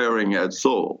start firing at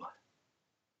Seoul.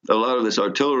 A lot of this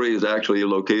artillery is actually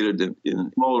located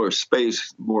in smaller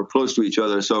space, more close to each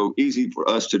other, so easy for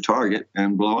us to target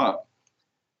and blow up.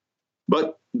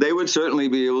 But they would certainly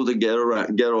be able to get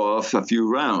off a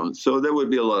few rounds, so there would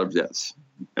be a lot of deaths,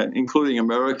 including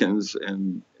Americans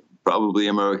and probably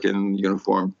American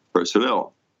uniformed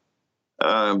personnel.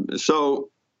 So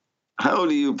how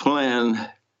do you plan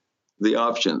the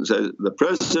options? The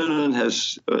president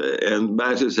has and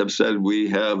Mattis have said we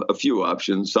have a few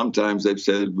options. Sometimes they've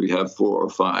said we have 4 or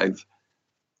 5.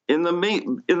 In the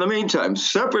meantime,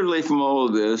 separately from all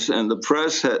of this, and the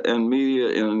press and media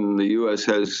in the U.S.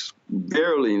 has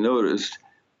barely noticed,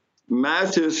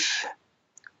 Mattis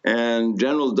and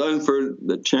General Dunford,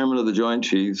 the chairman of the Joint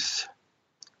Chiefs,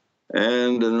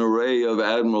 and an array of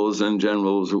admirals and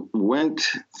generals went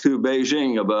to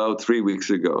Beijing about 3 weeks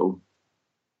ago.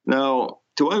 Now,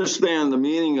 to understand the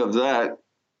meaning of that,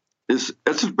 it's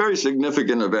a very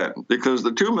significant event because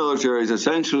the two militaries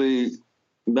essentially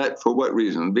met for what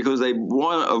reason? Because they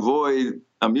want to avoid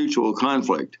a mutual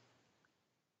conflict.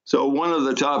 So one of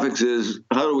the topics is,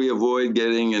 how do we avoid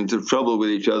getting into trouble with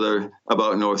each other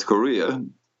about North Korea?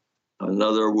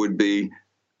 Another would be,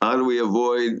 how do we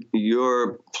avoid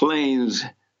your planes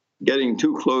getting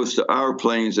too close to our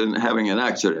planes and having an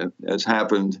accident, as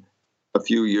happened a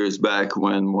few years back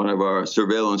when one of our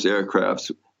surveillance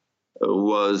aircrafts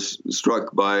was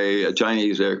struck by a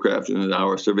Chinese aircraft, and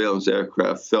our surveillance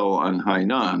aircraft fell on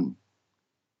Hainan,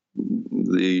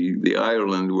 the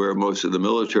island where most of the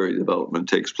military development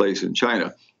takes place in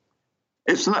China.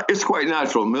 It's quite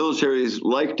natural. Militaries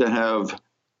like to have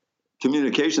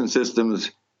communication systems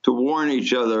to warn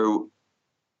each other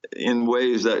in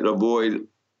ways that avoid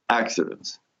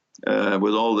accidents.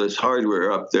 With all this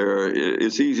hardware up there,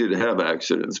 it's easy to have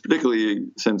accidents, particularly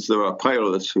since there are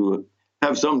pilots who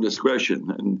have some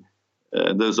discretion,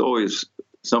 and there's always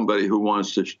somebody who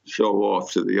wants to show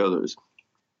off to the others.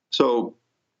 So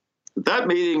that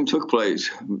meeting took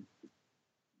place.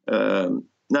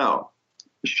 Now,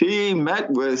 she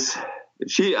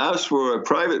asked for a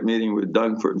private meeting with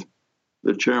Dunford,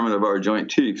 the chairman of our Joint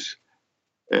Chiefs,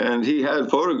 and he had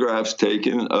photographs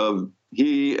taken of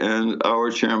he and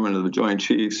our chairman of the Joint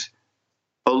Chiefs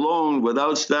alone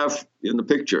without staff in the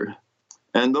picture.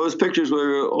 And those pictures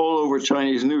were all over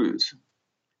Chinese news.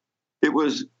 It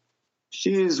was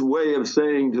Xi's way of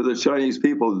saying to the Chinese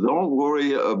people, don't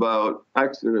worry about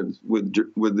accidents with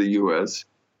the U.S.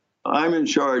 I'm in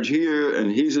charge here, and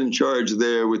he's in charge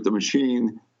there with the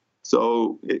machine.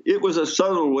 So it was a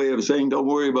subtle way of saying, don't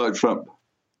worry about Trump.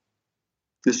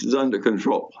 This is under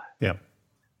control. Yeah.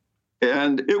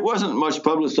 And it wasn't much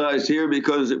publicized here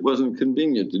because it wasn't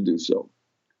convenient to do so.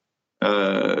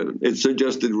 It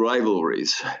suggested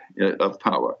rivalries of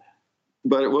power.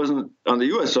 But it wasn't, on the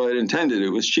U.S. side, intended. It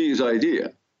was Xi's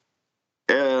idea.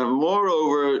 And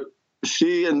moreover,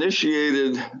 Xi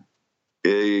initiated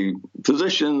a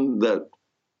position that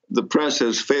the press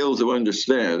has failed to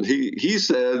understand. He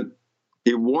said,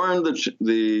 he warned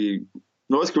the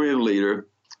North Korean leader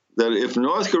that if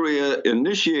North Korea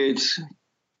initiates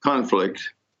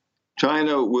conflict,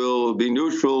 China will be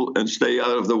neutral and stay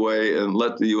out of the way and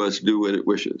let the U.S. do what it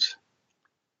wishes.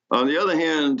 On the other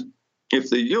hand, if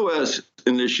the U.S.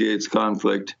 initiates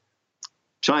conflict,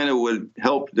 China would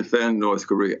help defend North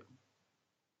Korea.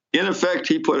 In effect,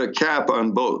 he put a cap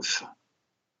on both,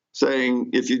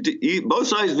 saying, if both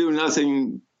sides do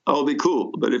nothing, I'll be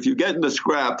cool. But if you get in the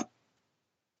scrap,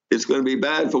 it's going to be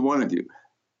bad for one of you.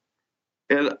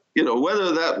 And,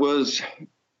 whether that was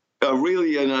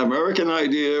really an American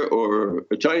idea or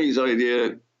a Chinese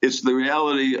idea, it's the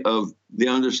reality of the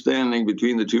understanding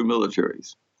between the two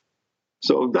militaries.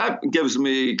 So that gives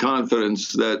me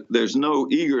confidence that there's no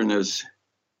eagerness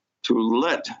to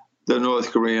let the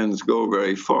North Koreans go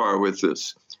very far with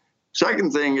this.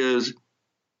 Second thing is,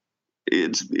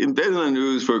 it's been in the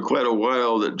news for quite a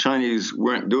while that Chinese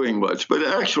weren't doing much. But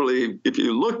actually, if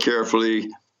you look carefully,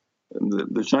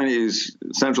 the Chinese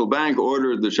central bank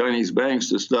ordered the Chinese banks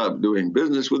to stop doing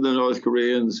business with the North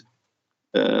Koreans.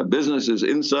 Businesses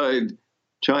inside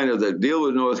China that deal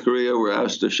with North Korea were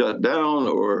asked to shut down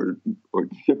or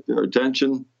shift their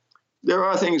attention. There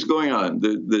are things going on.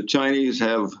 The Chinese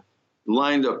have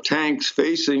lined up tanks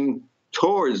facing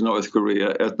towards North Korea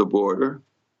at the border,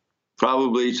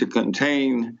 probably to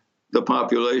contain the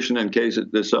population in case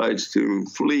it decides to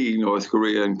flee North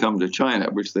Korea and come to China,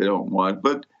 which they don't want.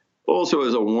 But also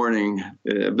as a warning,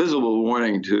 a visible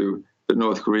warning to the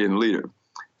North Korean leader.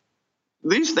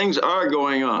 These things are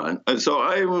going on, and so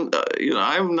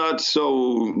I'm not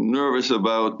so nervous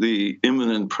about the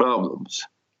imminent problems.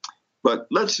 But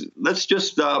let's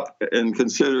just stop and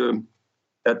consider.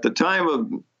 At the time of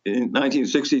in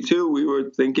 1962, we were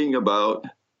thinking about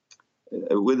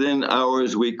within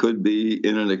hours we could be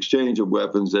in an exchange of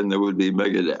weapons, and there would be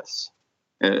mega deaths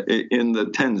in the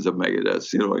tens of mega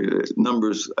deaths.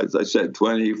 Numbers, as I said,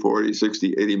 20, 40,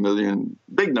 60, 80 million,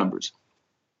 big numbers.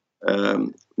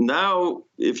 Now,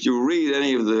 if you read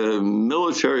any of the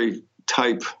military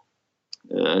type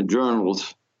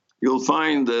journals, you'll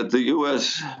find that the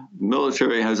U.S.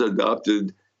 military has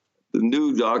adopted the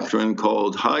new doctrine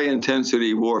called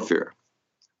high-intensity warfare.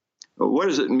 What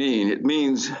does it mean? It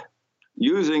means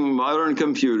using modern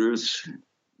computers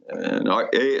and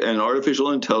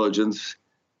artificial intelligence,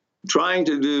 trying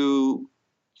to do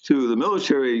to the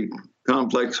military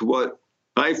complex what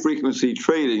high-frequency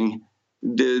trading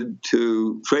did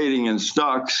to trading in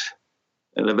stocks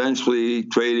and eventually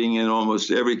trading in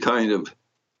almost every kind of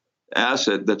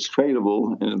asset that's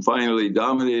tradable, and finally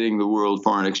dominating the world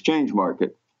foreign exchange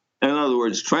market. In other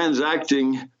words,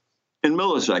 transacting in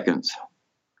milliseconds.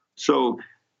 So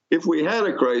if we had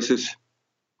a crisis,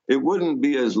 it wouldn't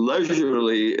be as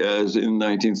leisurely as in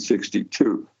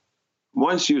 1962.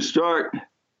 Once you start,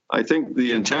 I think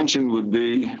the intention would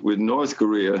be with North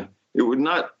Korea, it would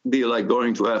not be like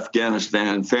going to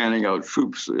Afghanistan, fanning out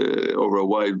troops over a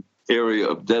wide area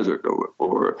of desert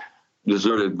or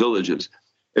deserted villages.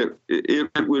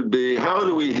 It would be, how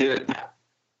do we hit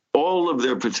all of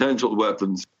their potential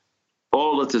weapons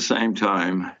all at the same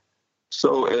time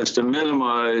so as to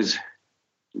minimize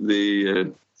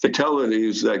the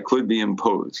fatalities that could be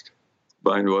imposed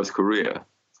by North Korea?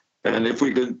 And if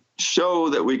we could show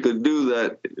that we could do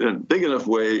that in a big enough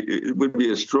way, it would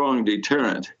be a strong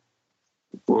deterrent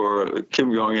for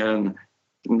Kim Jong-un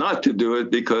not to do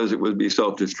it, because it would be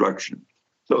self-destruction.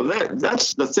 So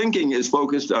that's the thinking is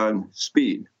focused on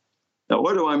speed. Now,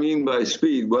 what do I mean by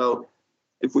speed? Well,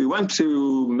 if we went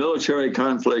to military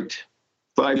conflict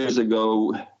 5 years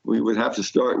ago, we would have to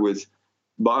start with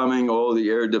bombing all the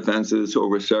air defenses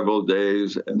over several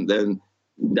days and then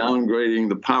downgrading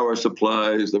the power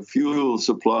supplies, the fuel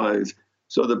supplies,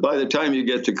 so that by the time you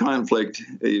get to conflict,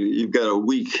 you've got a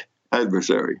weak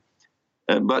adversary.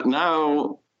 But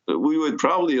now we would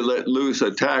probably let loose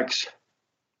attacks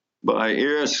by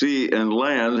air, sea, and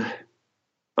land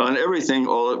on everything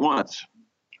all at once.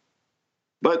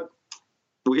 But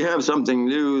we have something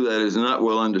new that is not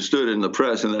well understood in the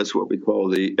press, and that's what we call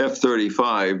the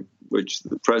F-35, which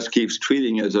the press keeps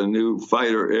treating as a new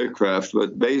fighter aircraft.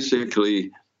 But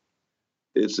basically,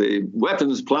 it's a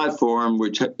weapons platform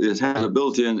which has a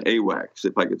built-in AWACS,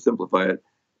 if I could simplify it,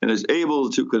 and is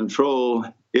able to control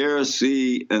air,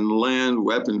 sea, and land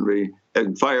weaponry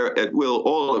and fire at will,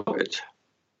 all of it.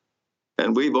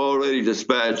 And we've already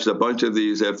dispatched a bunch of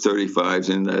these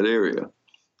F-35s in that area.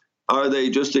 Are they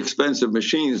just expensive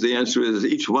machines? The answer is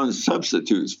each one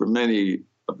substitutes for many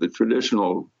of the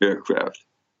traditional aircraft.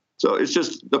 So it's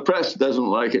just the press doesn't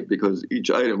like it because each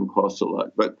item costs a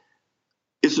lot. But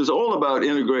this is all about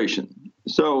integration.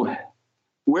 So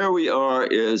where we are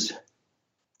is,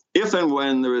 if and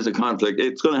when there is a conflict,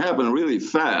 it's going to happen really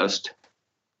fast.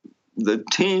 The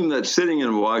team that's sitting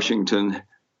in Washington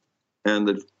and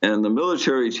the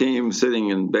military team sitting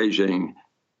in Beijing,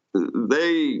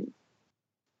 they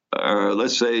are,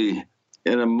 let's say,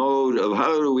 in a mode of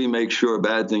how do we make sure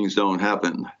bad things don't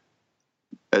happen,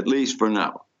 at least for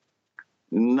now.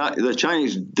 The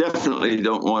Chinese definitely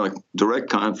don't want a direct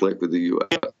conflict with the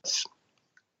U.S.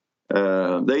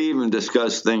 They even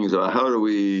discuss things about how do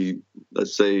we,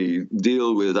 let's say,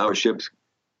 deal with our ships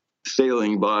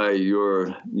sailing by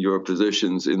your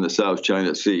positions in the South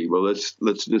China Sea. Well,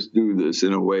 let's just do this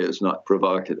in a way that's not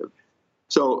provocative.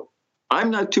 So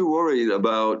I'm not too worried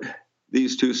about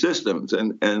these two systems,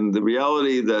 and the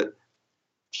reality that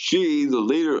Xi, the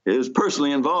leader, is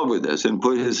personally involved with this and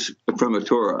put his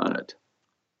imprimatur on it.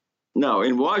 Now,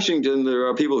 in Washington, there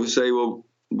are people who say, well,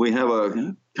 we have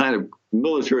a kind of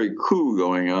military coup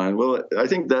going on. Well, I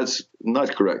think that's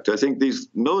not correct. I think these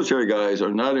military guys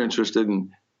are not interested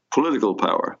in political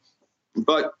power.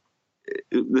 But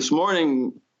this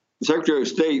morning, Secretary of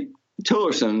State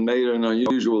Tillerson made an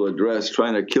unusual address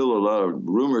trying to kill a lot of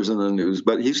rumors in the news.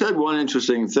 But he said one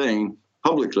interesting thing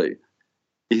publicly.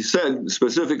 He said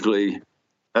specifically,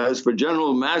 as for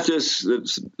General Mattis,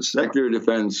 the Secretary of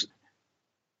Defense,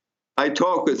 I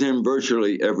talk with him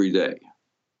virtually every day.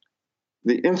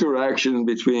 The interaction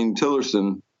between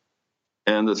Tillerson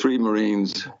and the three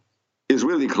Marines is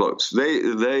really close.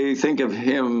 They think of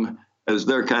him as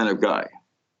their kind of guy.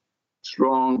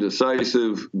 Strong,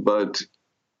 decisive, but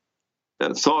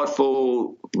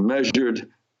thoughtful, measured.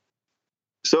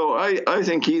 So I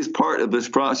think he's part of this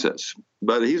process,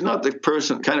 but he's not the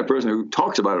kind of person who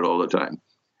talks about it all the time.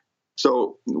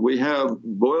 So we have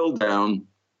boiled down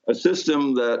a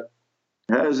system that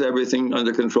has everything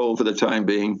under control for the time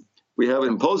being. We have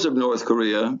impulsive North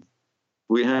Korea.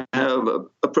 We have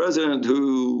a president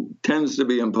who tends to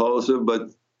be impulsive, but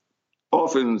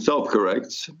often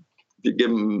self-corrects if you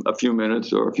give him a few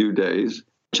minutes or a few days.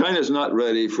 China's not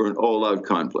ready for an all-out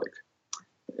conflict,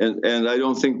 and I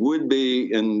don't think would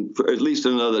be for at least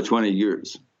another 20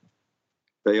 years.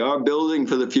 They are building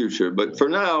for the future, but for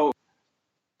now,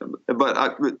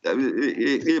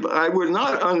 I would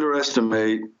not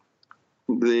underestimate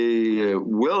the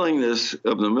willingness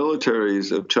of the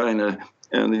militaries of China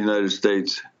and the United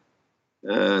States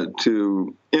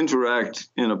to interact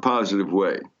in a positive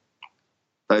way.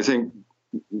 I think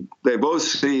they both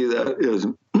see that as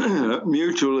a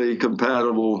mutually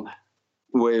compatible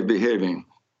way of behaving.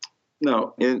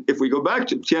 Now, if we go back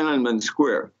to Tiananmen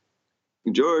Square,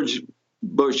 George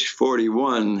Bush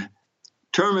 41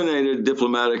 terminated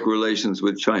diplomatic relations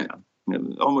with China.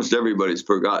 Almost everybody's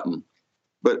forgotten.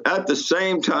 But at the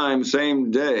same time,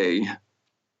 same day,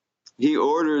 he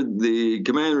ordered the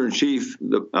commander-in-chief,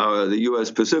 the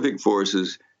U.S. Pacific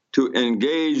Forces, to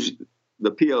engage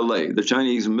the PLA, the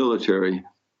Chinese military,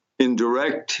 in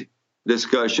direct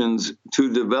discussions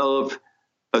to develop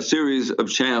a series of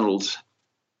channels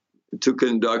to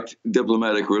conduct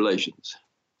diplomatic relations.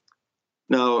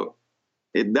 Now,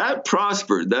 that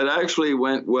prospered. That actually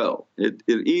went well. It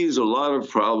eased a lot of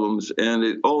problems, and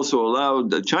it also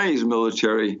allowed the Chinese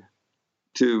military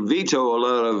to veto a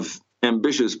lot of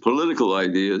ambitious political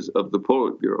ideas of the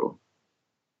Politburo.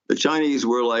 The Chinese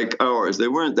were like ours. They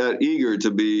weren't that eager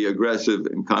to be aggressive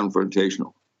and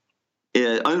confrontational.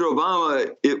 Under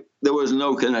Obama, there was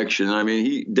no connection. I mean,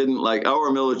 he didn't like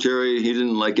our military. He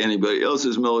didn't like anybody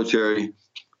else's military.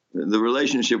 The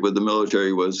relationship with the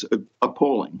military was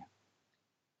appalling.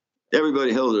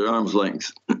 Everybody held at arm's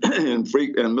length.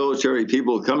 and military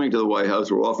people coming to the White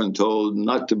House were often told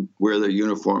not to wear their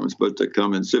uniforms, but to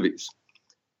come in civvies.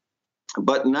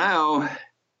 But now,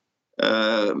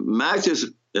 Mattis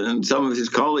and some of his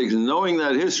colleagues, knowing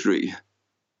that history,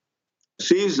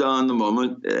 seized on the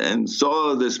moment and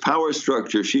saw this power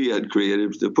structure she had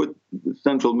created to put the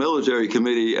Central Military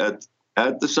Committee at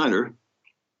the center.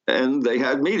 And they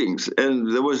had meetings,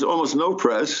 and there was almost no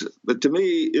press. But to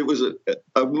me, it was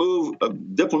a move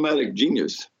of diplomatic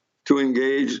genius to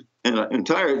engage in an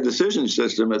entire decision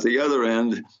system at the other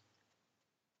end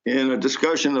in a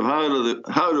discussion of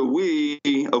how do we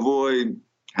avoid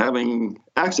having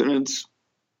accidents,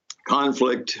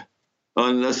 conflict,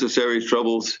 unnecessary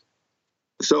troubles.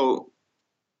 So,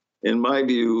 in my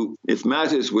view, if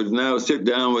Mattis would now sit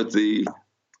down with the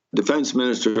defense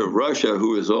minister of Russia,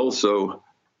 who is also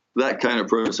that kind of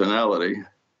personality,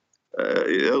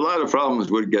 a lot of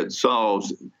problems would get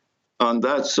solved on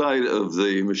that side of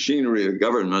the machinery of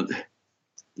government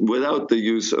without the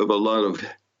use of a lot of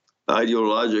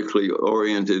ideologically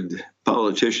oriented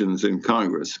politicians in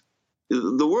Congress.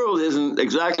 The world isn't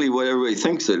exactly what everybody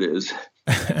thinks it is.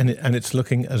 And it's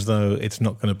looking as though it's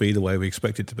not going to be the way we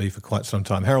expect it to be for quite some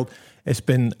time. Harold, it's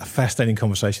been a fascinating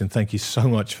conversation. Thank you so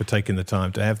much for taking the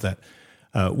time to have that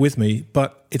with me.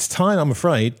 But it's time, I'm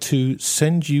afraid, to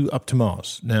send you up to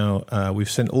Mars. Now, we've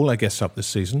sent all our guests up this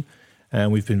season,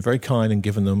 and we've been very kind and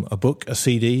given them a book, a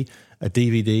CD, a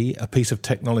DVD, a piece of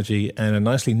technology, and a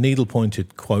nicely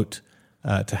needle-pointed quote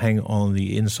to hang on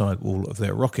the inside wall of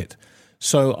their rocket.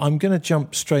 So I'm going to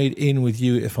jump straight in with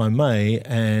you, if I may,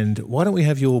 and why don't we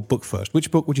have your book first?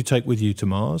 Which book would you take with you to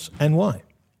Mars, and why?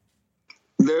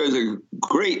 There's a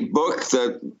great book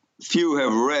that few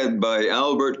have read by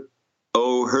Albert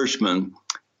O. Hirschman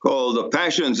called The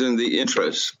Passions and the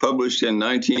Interests, published in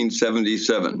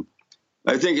 1977.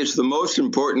 I think it's the most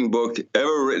important book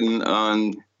ever written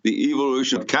on the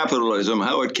evolution of capitalism,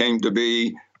 how it came to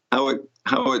be, how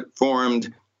it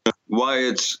formed, why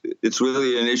it's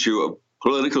really an issue of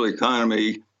political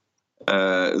economy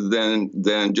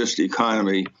than just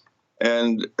economy.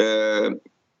 And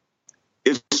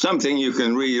it's something you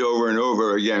can read over and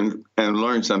over again and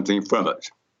learn something from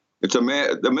it.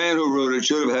 The man who wrote it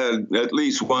should have had at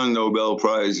least one Nobel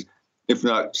Prize, if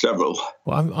not several.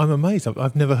 Well, I'm amazed.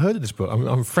 I've never heard of this book.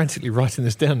 I'm frantically writing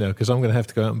this down now because I'm going to have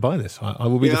to go out and buy this. I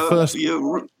will be the first.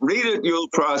 You read it, you'll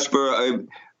prosper.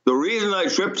 The reason I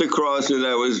tripped across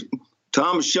it,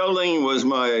 Tom Schelling was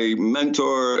my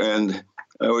mentor, and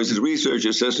I was his research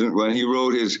assistant when he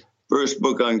wrote his first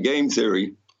book on game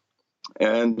theory.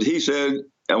 And he said,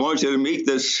 I want you to meet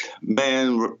this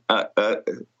man,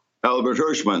 Albert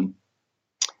Hirschman.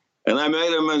 And I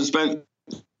met him and spent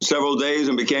several days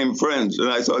and became friends. And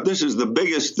I thought, this is the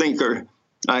biggest thinker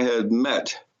I had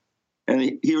met.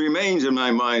 And he remains in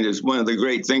my mind as one of the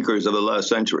great thinkers of the last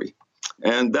century.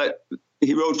 And that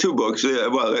he wrote 2 books,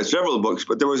 well, several books,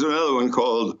 but there was another one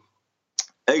called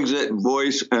Exit,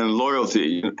 Voice, and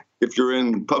Loyalty. If you're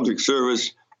in public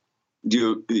service,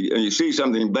 you see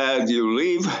something bad, do you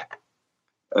leave?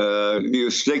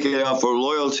 You stick it out for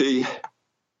loyalty?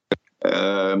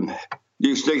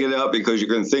 You stick it out because you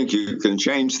can think you can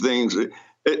change things.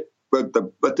 But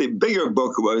the bigger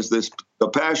book was the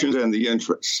passions and the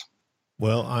interests.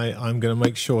 Well, I'm going to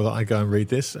make sure that I go and read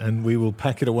this, and we will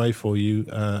pack it away for you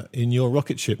in your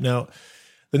rocket ship. Now,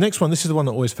 the next one, this is the one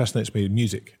that always fascinates me,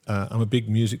 music. I'm a big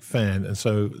music fan, and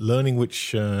so learning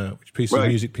which piece of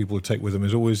music people would take with them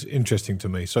is always interesting to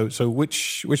me. So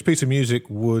which piece of music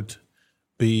would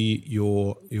be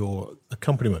your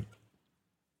accompaniment?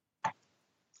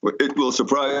 It will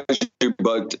surprise you,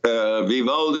 but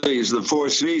Vivaldi's The Four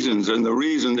Seasons, and the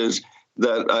reason is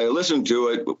that I listened to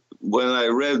it when I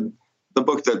read the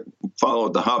book that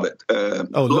followed The Hobbit,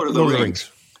 Lord of the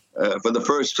Rings, for the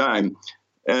first time.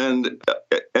 And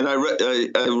I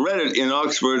read it in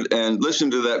Oxford and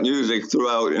listened to that music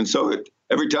throughout. And so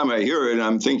every time I hear it,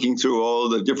 I'm thinking through all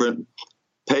the different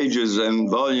pages and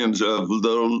volumes of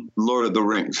the Lord of the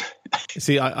Rings.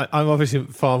 See, I'm obviously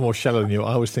far more shallow than you.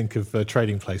 I always think of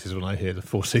Trading Places when I hear The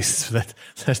Four Seasons.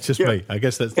 That's just me. I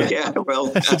guess that's that's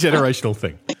a generational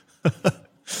thing.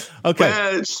 Okay.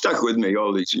 Well, it's stuck with me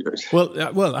all these years. Well,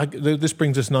 this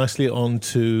brings us nicely on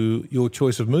to your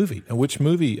choice of movie. And which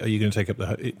movie are you going to take up?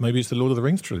 Maybe it's the Lord of the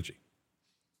Rings trilogy.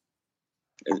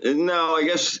 No, I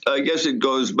guess it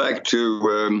goes back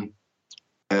to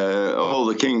All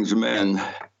the King's Men,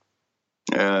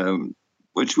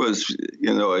 which was,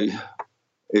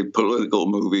 a political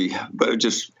movie. But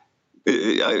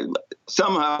I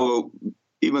somehow,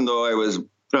 even though I was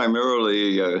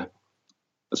primarily a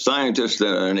scientist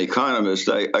and an economist,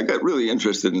 I got really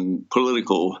interested in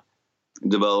political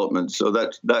development. So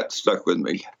that stuck with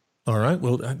me. All right.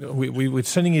 Well, we're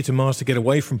sending you to Mars to get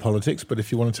away from politics, but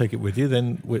if you want to take it with you,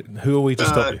 then who are we to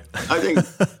stop you? I think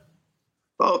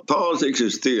politics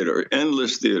is theater,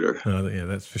 endless theater. Yeah,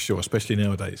 that's for sure, especially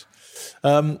nowadays.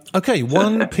 Okay,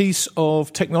 one piece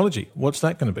of technology. What's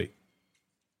that going to be?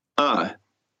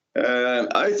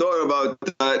 I thought about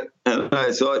that, and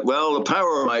I thought, well, the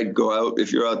power might go out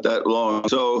if you're out that long.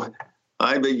 So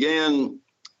I began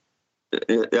at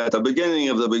the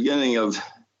beginning of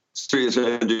serious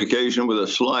education with a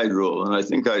slide rule, and I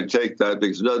think I'd take that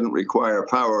because it doesn't require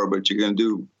power, but you can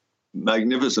do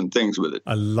magnificent things with it.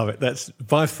 I love it. That's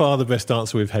by far the best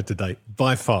answer we've had to date,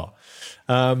 by far.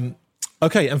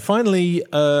 Okay, and finally,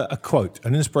 a quote,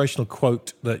 an inspirational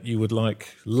quote that you would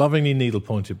like lovingly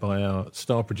needle-pointed by our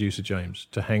star producer, James,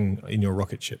 to hang in your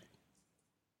rocket ship.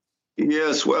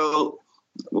 Yes, well,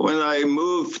 when I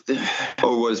moved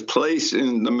or was placed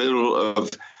in the middle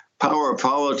of power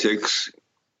politics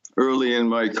early in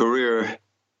my career,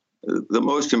 the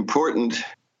most important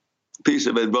piece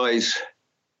of advice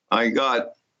I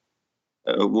got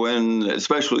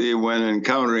especially when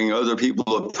encountering other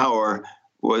people of power,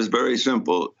 was very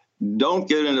simple. Don't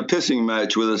get in a pissing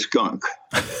match with a skunk.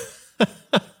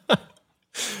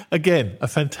 Again, a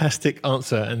fantastic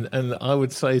answer, and I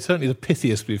would say certainly the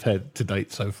pithiest we've had to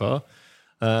date so far.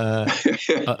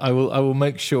 I will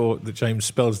make sure that James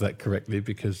spells that correctly,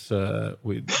 because the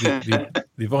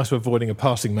advice of avoiding a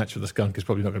passing match with a skunk is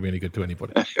probably not going to be any good to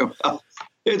anybody. Well,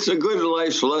 it's a good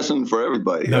life lesson for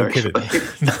everybody. No kidding.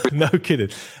 No kidding.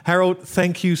 Harold,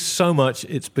 thank you so much.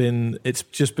 It's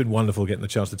just been wonderful getting the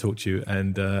chance to talk to you,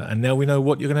 and now we know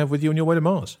what you're going to have with you on your way to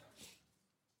Mars.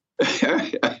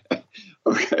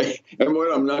 Okay, and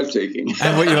what I'm not taking.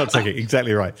 And what you're not taking,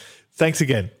 exactly right. Thanks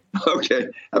again. Okay,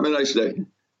 have a nice day.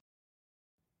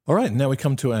 All right, now we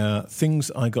come to our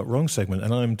Things I Got Wrong segment,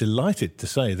 and I'm delighted to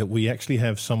say that we actually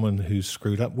have someone who's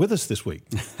screwed up with us this week.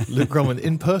 Luke Groman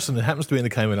in person. It happens to be in the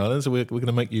Cayman Islands, so we're going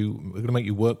to make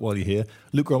you work while you're here.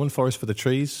 Luke Groman, Forest for the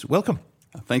Trees. Welcome.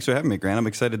 Thanks for having me, Grant. I'm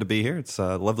excited to be here. It's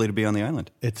lovely to be on the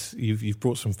island. You've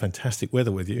brought some fantastic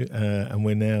weather with you, and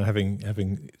we're now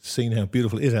having seen how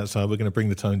beautiful it is outside. We're going to bring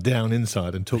the tone down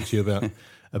inside and talk to you about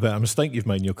a mistake you've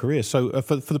made in your career. So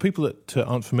for the people that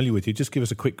aren't familiar with you, just give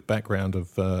us a quick background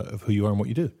of who you are and what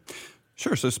you do.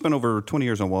 Sure. So I spent over 20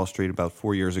 years on Wall Street. About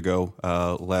 4 years ago,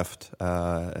 left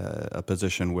a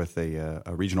position with a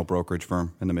regional brokerage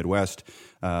firm in the Midwest,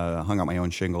 hung out my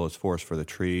own shingle as forest for the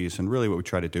trees. And really what we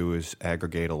try to do is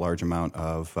aggregate a large amount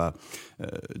of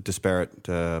disparate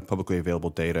publicly available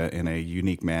data in a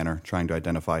unique manner, trying to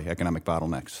identify economic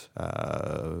bottlenecks.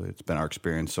 It's been our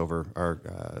experience over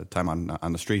our time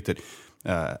on the street that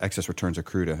excess returns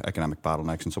accrue to economic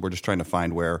bottlenecks. And so we're just trying to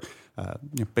find where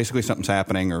basically something's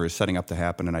happening or is setting up to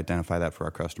happen and identify that for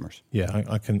our customers. Yeah,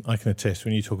 I can attest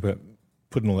when you talk about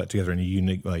putting all that together in a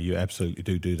unique way, you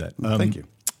absolutely do that. Thank you.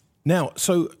 Now,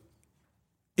 so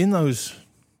in those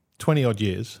 20-odd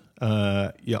years,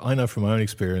 I know from my own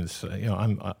experience,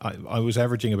 I was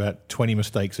averaging about 20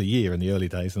 mistakes a year in the early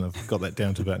days, and I've got that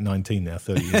down to about 19 now,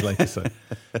 30 years later. So,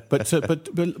 but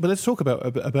let's talk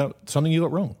about something you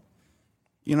got wrong.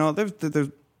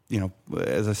 There's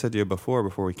as I said to you before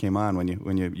we came on,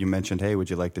 when you mentioned, hey, would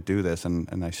you like to do this?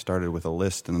 And I started with a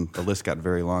list, and the list got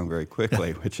very long very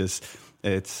quickly, which is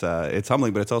it's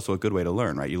humbling, but it's also a good way to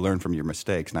learn, right? You learn from your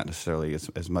mistakes, not necessarily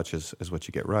as much as what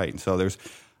you get right. And so there's,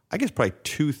 I guess, probably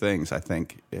two things I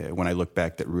think when I look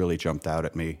back that really jumped out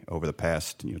at me over the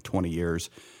past 20 years,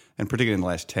 and particularly in the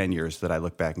last 10 years, that I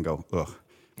look back and go, ugh,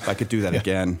 if I could do that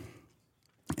again.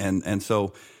 And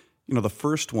so. The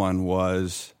first one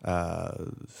was,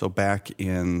 so back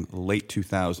in late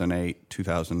 2008,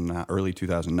 early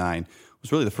 2009,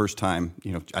 was really the first time,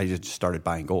 I just started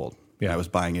buying gold. Yeah. I was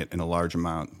buying it in a large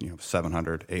amount,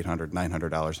 $700, $800,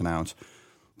 $900 an ounce,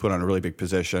 put on a really big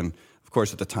position. Of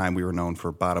course, at the time, we were known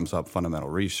for bottoms-up fundamental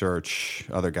research.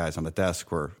 Other guys on the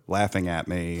desk were laughing at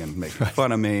me and making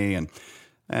fun of me,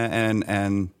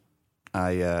 and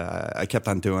I kept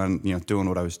on doing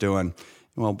what I was doing.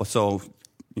 Well, so.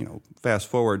 Fast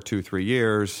forward 2-3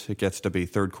 years, it gets to be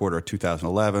third quarter of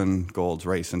 2011. Gold's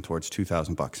racing towards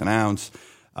 $2,000 an ounce,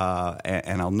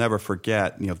 and I'll never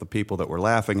forget. The people that were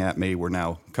laughing at me were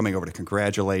now coming over to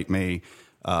congratulate me,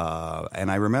 and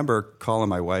I remember calling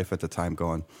my wife at the time,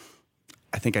 going,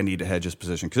 "I think I need to hedge this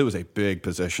position," because it was a big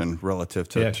position relative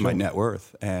to my net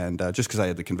worth, and just because I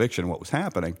had the conviction of what was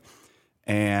happening.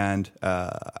 And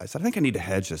I said, I think I need to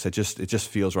hedge this. It just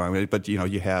feels wrong. But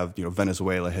you have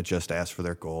Venezuela had just asked for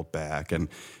their gold back, and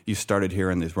you started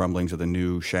hearing these rumblings of the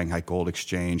new Shanghai Gold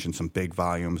Exchange and some big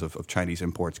volumes of Chinese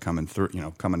imports coming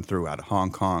through out of Hong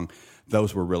Kong.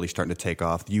 Those were really starting to take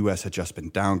off. The U.S. had just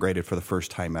been downgraded for the first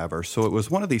time ever. So it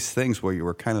was one of these things where you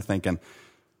were kind of thinking,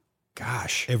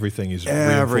 "Gosh, everything's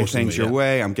your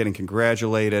way. I'm getting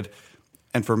congratulated."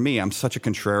 And for me, I'm such a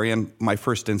contrarian. My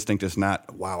first instinct is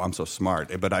not, wow, I'm so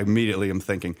smart. But I immediately am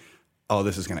thinking, oh,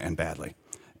 this is going to end badly.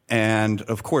 And,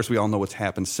 of course, we all know what's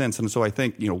happened since. And so I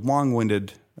think,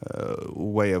 long-winded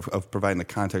way of providing the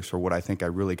context for what I think I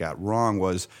really got wrong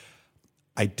was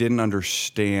I didn't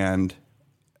understand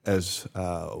as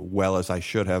well as I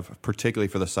should have, particularly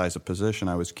for the size of position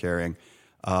I was carrying,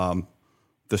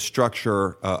 the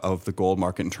structure of the gold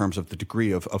market in terms of the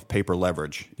degree of paper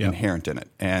leverage inherent in it.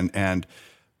 And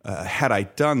had I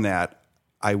done that,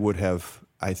 I would have,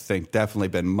 I think, definitely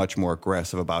been much more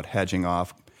aggressive about hedging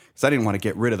off, because I didn't want to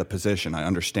get rid of the position.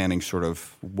 Understanding sort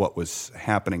of what was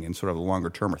happening in sort of the longer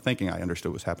term, or thinking I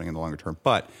understood what was happening in the longer term.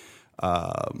 But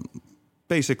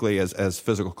basically, as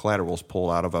physical collaterals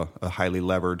pull out of a highly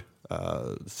levered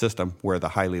system, where the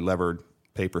highly levered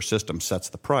paper system sets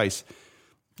the price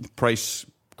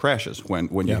crashes when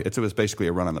it was basically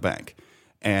a run on the bank.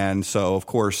 And so, of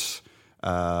course,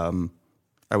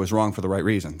 I was wrong for the right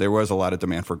reason. There was a lot of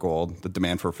demand for gold. The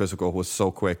demand for physical was so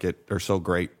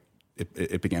great,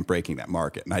 it began breaking that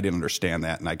market. And I didn't understand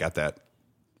that, and I got that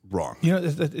wrong.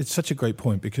 It's such a great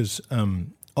point, because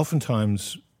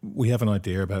oftentimes we have an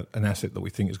idea about an asset that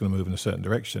we think is going to move in a certain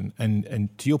direction.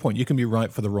 And to your point, you can be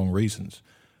right for the wrong reasons.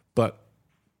 But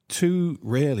too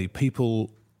rarely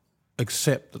people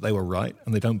accept that they were right,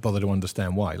 and they don't bother to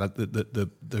understand why. Like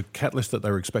the catalyst that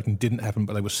they were expecting didn't happen,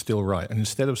 but they were still right. And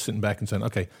instead of sitting back and saying,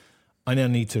 okay, I now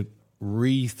need to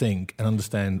rethink and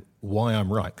understand why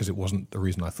I'm right, because it wasn't the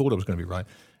reason I thought I was going to be right.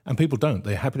 And people don't.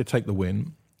 They're happy to take the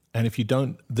win. And if you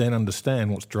don't then understand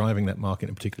what's driving that market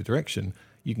in a particular direction,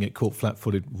 you can get caught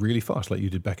flat-footed really fast, like you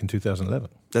did back in 2011.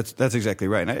 That's exactly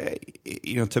right.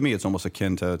 And to me, it's almost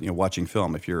akin to watching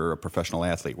film. If you're a professional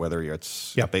athlete, whether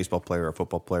it's a baseball player or a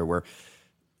football player, where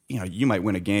you might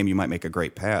win a game, you might make a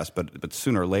great pass, but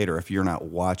sooner or later, if you're not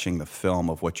watching the film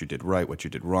of what you did right, what you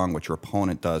did wrong, what your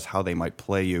opponent does, how they might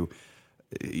play you,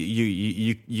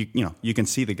 you can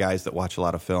see the guys that watch a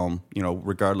lot of film,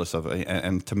 regardless of.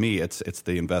 And to me, it's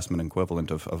the investment equivalent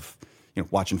of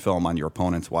watching film on your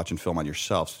opponents, watching film on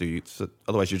yourself. So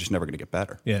otherwise, you're just never going to get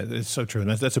better. Yeah, it's so true. And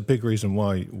that's a big reason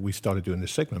why we started doing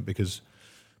this segment, because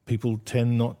people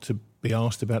tend not to be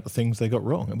asked about the things they got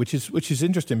wrong, which is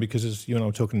interesting, because as you and I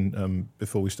were talking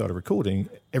before we started recording,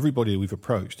 everybody we've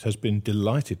approached has been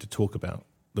delighted to talk about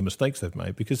the mistakes they've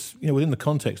made, because within the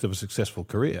context of a successful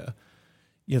career,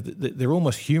 they're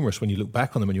almost humorous when you look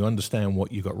back on them and you understand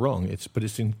what you got wrong. But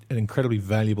it's an incredibly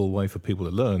valuable way for people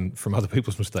to learn from other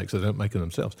people's mistakes so they don't make them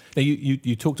themselves. Now,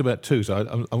 you talked about two,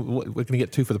 so we're going to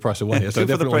get two for the price of one here. So I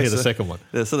definitely want to hear the second one.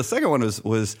 So the second one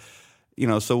was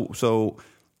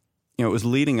it was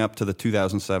leading up to the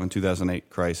 2007-2008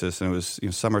 crisis, and it was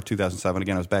summer 2007.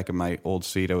 Again, I was back in my old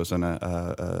seat. I was in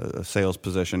a sales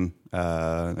position.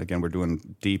 Again, we're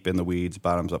doing deep in the weeds,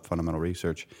 bottoms-up fundamental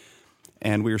research.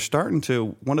 And we were starting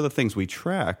to, one of the things we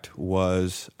tracked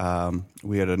was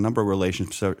we had a number of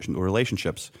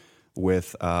relationships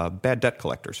with bad debt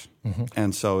collectors. Mm-hmm.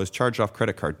 And so it's charged-off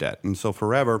credit card debt. And so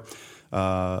forever,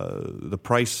 the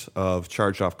price of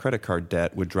charged-off credit card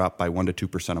debt would drop by 1% to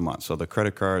 2% a month. So the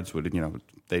credit cards would,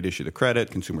 they'd issue the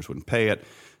credit, consumers wouldn't pay it,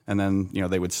 and then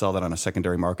they would sell that on a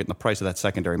secondary market. And the price of that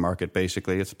secondary market,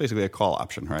 it's basically a call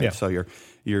option, right? Yeah. So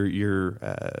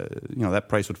that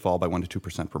price would fall by 1% to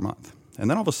 2% per month. And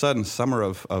then all of a sudden, summer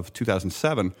of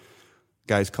 2007,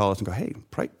 guys call us and go, "Hey,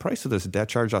 price of this debt,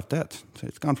 charge-off debt,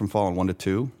 it's gone from falling 1 to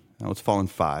 2, now it's falling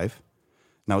 5."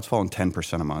 Now it's falling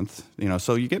 10% a month.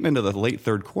 So you're getting into the late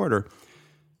third quarter,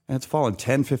 and it's falling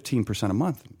 10, 15% a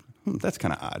month. That's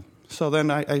kind of odd. So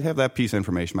then I have that piece of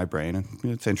information in my brain, and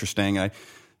it's interesting.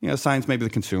 Signs maybe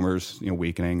the consumer's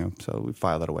weakening, so we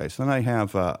file that away. So then I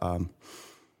have I'm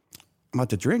out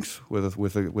to drinks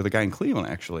with a guy in Cleveland,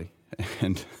 actually,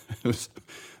 and it was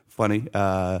funny.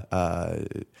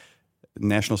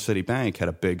 National City Bank had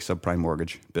a big subprime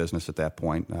mortgage business at that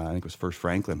point. I think it was First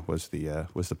Franklin was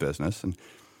the business, and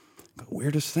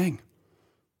weirdest thing,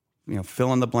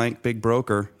 fill in the blank big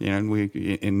broker, we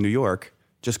in New York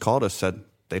just called us, said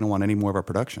they don't want any more of our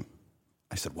production.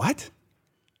 I said, what?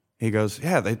 He goes,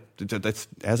 yeah, that's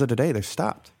as of today they've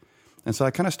stopped. And so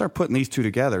I kind of start putting these two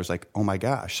together. It's like, oh my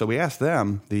gosh. So we asked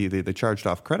them, the charged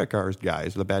off credit cards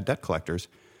guys, the bad debt collectors,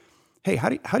 hey, how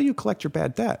do you collect your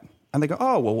bad debt? And they go,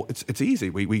 oh, well, it's easy.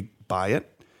 We buy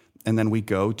it, and then we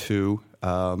go to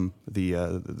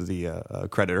the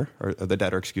creditor, or the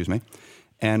debtor, excuse me,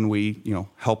 and we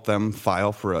help them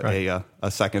file for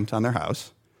a second on their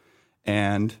house,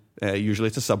 and usually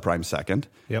it's a subprime second,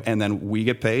 yep. And then we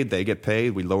get paid, they get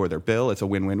paid, we lower their bill. It's a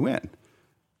win-win-win.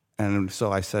 And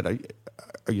so I said,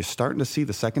 are you starting to see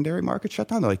the secondary market shut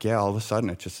down? They're like, yeah, all of a sudden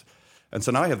it just, and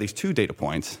so now I have these two data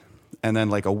points, and then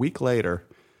like a week later,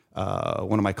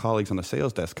 one of my colleagues on the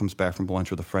sales desk comes back from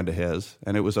lunch with a friend of his,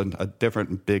 and it was a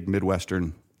different big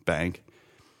Midwestern bank,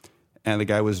 and the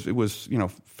guy was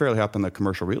fairly up on the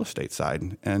commercial real estate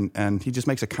side, and he just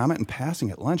makes a comment in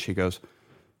passing at lunch. He goes,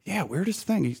 "Yeah, weirdest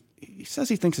thing. He says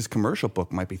he thinks his commercial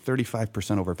book might be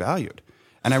 35% overvalued."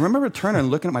 And I remember turning and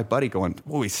looking at my buddy, going,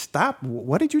 "Whoa, stop!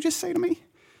 What did you just say to me?"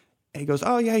 And he goes,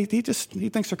 "Oh yeah, he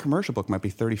thinks their commercial book might be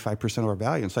 35%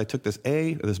 overvalued." And so I took this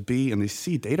A, this B, and these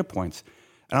C data points.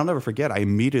 And I'll never forget, I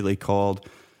immediately called,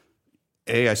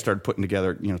 I started putting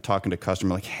together, talking to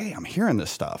customer, like, hey, I'm hearing this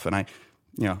stuff. And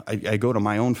I go to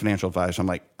my own financial advisor. I'm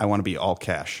like, I want to be all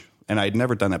cash. And I'd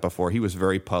never done that before. He was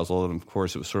very puzzled. And of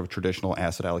course, it was sort of traditional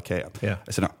asset allocation. Yeah.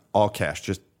 I said, no, all cash.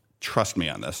 Just trust me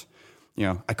on this.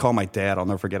 I call my dad. I'll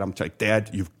never forget. I'm like,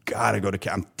 Dad, you've got to go to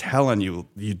cash. I'm telling you,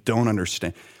 you don't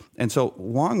understand. And so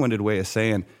long-winded way of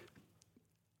saying,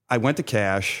 I went to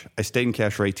cash. I stayed in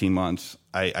cash for 18 months.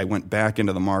 I went back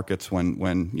into the markets when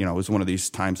it was one of these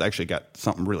times I actually got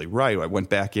something really right. I went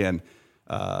back in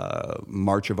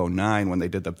March of 2009 when they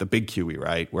did the big QE,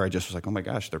 right, where I just was like, oh my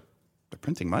gosh, they're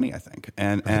printing money, I think.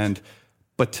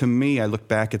 But to me, I look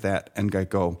back at that and I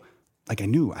go, like I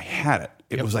knew I had it.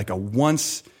 It was like a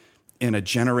once in a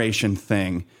generation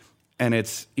thing, and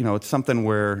it's it's something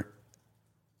where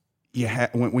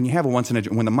when you have a once in a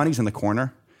when the money's in the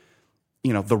corner.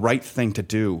 The right thing to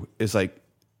do is like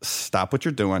stop what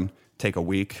you're doing, take a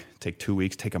week, take 2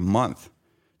 weeks, take a month,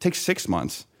 take 6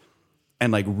 months,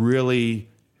 and like really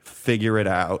figure it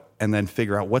out, and then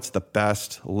figure out what's the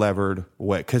best levered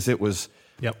way. Because it was,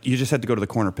 you just had to go to the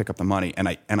corner, pick up the money, and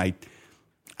I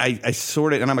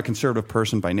sort of, and I'm a conservative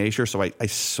person by nature, so I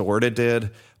sort of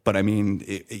did, but I mean,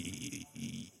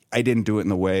 I didn't do it in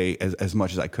the way as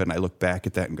much as I could, and I look back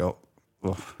at that and go,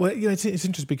 ugh. Well, it's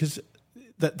interesting because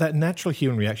that natural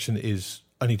human reaction is,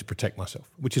 I need to protect myself,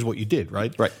 which is what you did,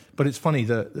 right? Right. But it's funny,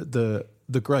 the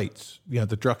greats,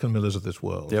 the Druckenmillers of this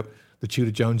world, the Tudor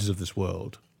Joneses of this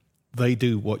world, they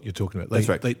do what you're talking about. That's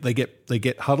right. They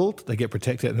get huddled, they get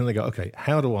protected, and then they go, okay,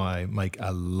 how do I make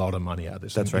a lot of money out of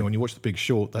this? That's and, right. When you watch The Big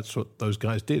Short, that's what those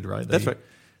guys did, right? That's right.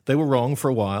 They were wrong for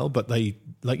a while, but they,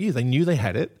 like you, they knew they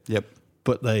had it. Yep.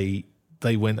 But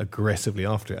they went aggressively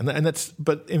after it, and that's.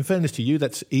 But in fairness to you,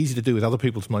 that's easy to do with other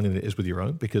people's money than it is with your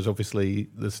own, because obviously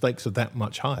the stakes are that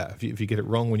much higher. If you get it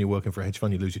wrong when you're working for a hedge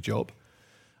fund, you lose your job,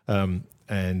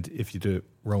 and if you do it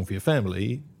wrong for your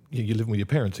family, you're living with your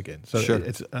parents again. So sure.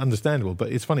 It's understandable.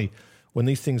 But it's funny when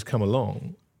these things come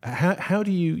along. How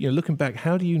do you, looking back,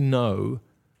 how do you know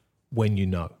when you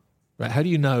know? Right? How do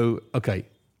you know? Okay,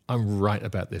 I'm right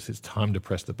about this. It's time to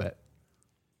press the bet.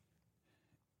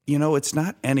 It's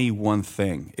not any one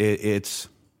thing. It's,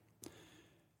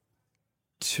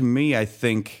 to me, I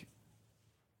think,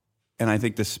 and I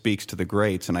think this speaks to the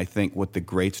greats, and I think what the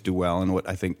greats do well, and what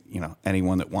I think,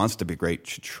 anyone that wants to be great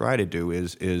should try to do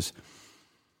is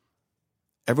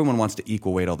everyone wants to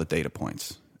equal weight all the data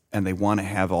points, and they want to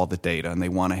have all the data, and they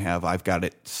want to have, I've got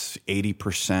it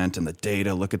 80% and the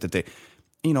data, look at the data.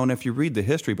 And if you read the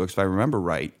history books, if I remember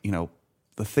right,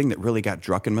 the thing that really got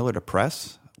Druckenmiller to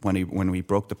press when we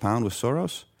broke the pound with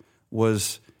Soros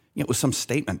was, it was some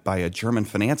statement by a German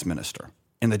finance minister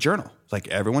in the journal. It's like,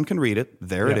 everyone can read it.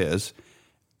 There it is.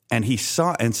 And he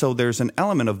saw, and so there's an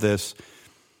element of this.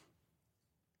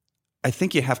 I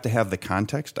think you have to have the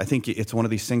context. I think it's one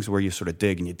of these things where you sort of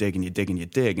dig and you dig and you dig and you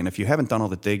dig. And if you haven't done all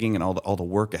the digging and all the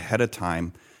work ahead of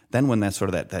time, then when that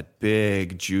sort of that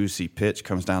big juicy pitch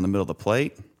comes down the middle of the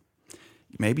plate,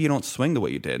 maybe you don't swing the way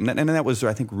you did. And that was,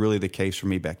 I think, really the case for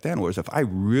me back then, was if I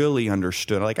really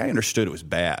understood, I understood it was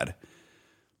bad,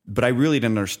 but I really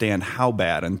didn't understand how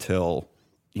bad until,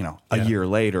 a year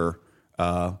later,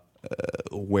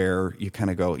 where you kind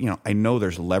of go, I know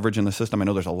there's leverage in the system. I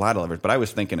know there's a lot of leverage, but I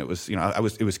was thinking it was,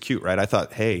 it was cute, right? I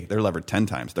thought, hey, they're levered 10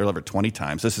 times. They're levered 20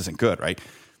 times. This isn't good, right?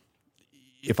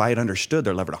 If I had understood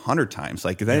they're levered 100 times,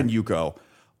 then you go,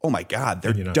 oh my God,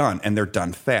 they're done, and they're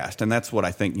done fast. And that's what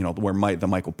I think, where the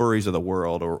Michael Burrys of the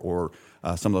world or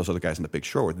some of those other guys in The Big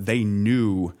Short, they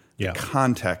knew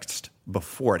context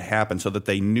before it happened, so that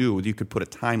they knew you could put a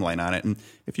timeline on it. And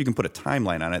if you can put a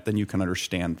timeline on it, then you can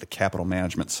understand the capital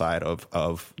management side of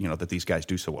that these guys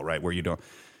do so well, right? Where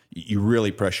you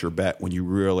really press your bet when you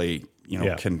really,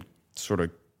 can sort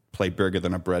of play bigger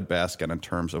than a breadbasket in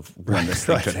terms of when this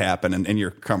thing could happen, and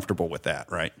you're comfortable with that,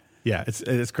 right? Yeah,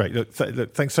 it's great. Look,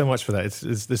 thanks so much for that.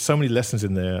 There's so many lessons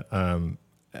in there, and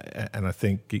I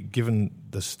think given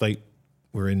the state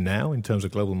we're in now in terms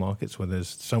of global markets, where there's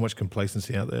so much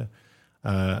complacency out there,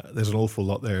 there's an awful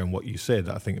lot there in what you said.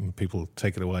 I think when people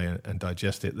take it away and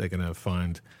digest it, they're going to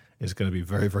find it's going to be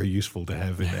very, very useful to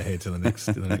have in their heads in the next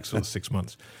sort of 6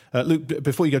 months. Luke,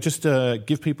 before you go, just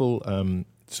give people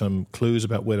some clues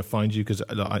about where to find you, because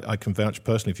I can vouch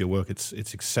personally for your work.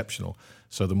 It's exceptional.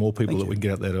 So the more people that we can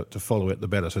get out there to follow it, the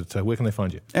better. So where can they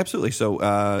find you? Absolutely. So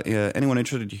anyone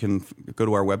interested, you can go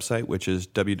to our website, which is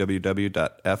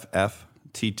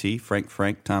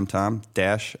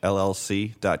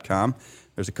www.ffttfranktomtom-llc.com.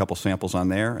 There's a couple samples on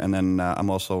there. And then I'm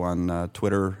also on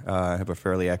Twitter. I have a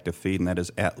fairly active feed, and that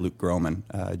is at Luke Gromen,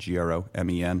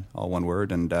 Gromen, all one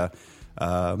word. And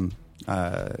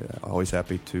always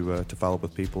happy to follow up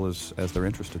with people as they're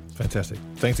interested. Fantastic.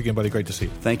 Thanks again, buddy. Great to see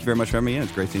you. Thank you very much for having me in.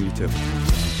 It's great seeing you too.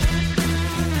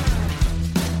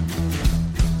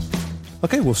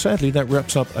 Okay, well, sadly, that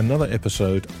wraps up another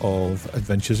episode of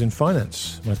Adventures in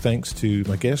Finance. My thanks to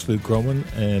my guests, Luke Gromen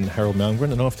and Harold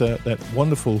Malmgren. And after that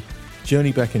wonderful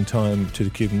journey back in time to the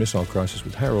Cuban Missile Crisis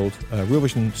with Harold, Real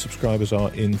Vision subscribers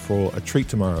are in for a treat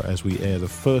tomorrow as we air the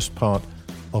first part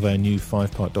of our new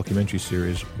 5-part documentary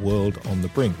series, World on the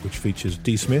Brink, which features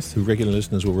Dee Smith, who regular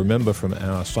listeners will remember from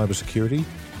our cybersecurity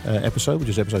episode, which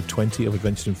is episode 20 of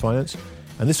Adventures in Finance.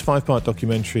 And this 5-part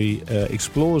documentary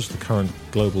explores the current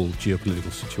global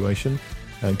geopolitical situation,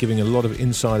 giving a lot of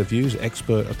insider views,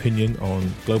 expert opinion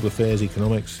on global affairs,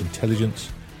 economics, intelligence,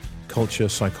 culture,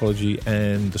 psychology,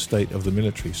 and the state of the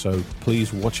military. So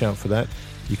please watch out for that.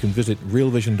 You can visit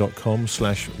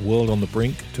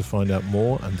realvision.com/worldonthebrink to find out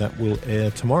more, and that will air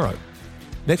tomorrow.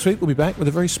 Next week, we'll be back with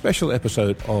a very special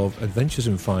episode of Adventures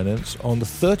in Finance on the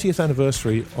 30th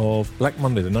anniversary of Black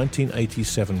Monday, the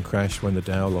 1987 crash when the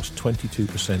Dow lost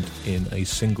 22% in a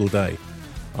single day.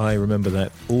 I remember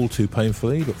that all too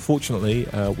painfully, but fortunately,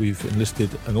 we've enlisted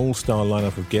an all-star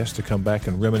lineup of guests to come back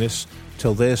and reminisce,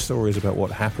 tell their stories about what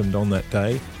happened on that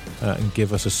day, and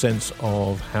give us a sense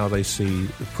of how they see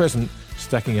the present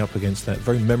stacking up against that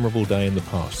very memorable day in the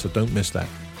past. So don't miss that.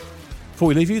 Before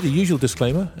we leave you, the usual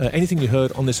disclaimer, anything you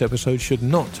heard on this episode should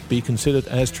not be considered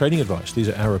as trading advice. These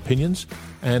are our opinions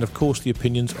and, of course, the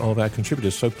opinions of our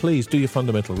contributors. So please do your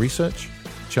fundamental research.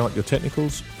 chart your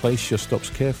technicals, place your stops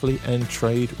carefully, and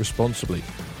trade responsibly.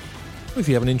 If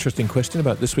you have an interesting question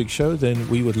about this week's show, then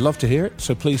we would love to hear it,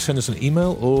 so please send us an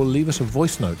email or leave us a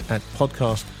voice note at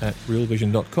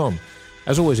podcast@realvision.com.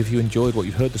 As always, if you enjoyed what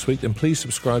you heard this week, then please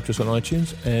subscribe to us on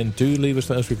iTunes and do leave us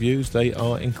those reviews. They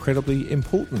are incredibly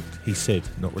important, he said,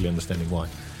 not really understanding why.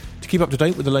 To keep up to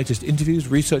date with the latest interviews,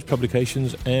 research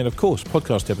publications, and of course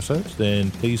podcast episodes,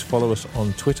 then please follow us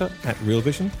on Twitter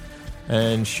 @RealVision.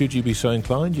 And should you be so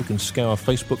inclined, you can scour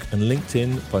Facebook and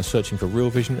LinkedIn by searching for Real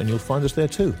Vision, and you'll find us there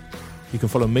too. You can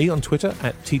follow me on Twitter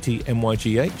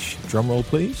 @TTMYGH. Drumroll,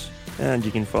 please. And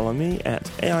you can follow me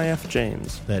 @AIF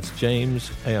James. That's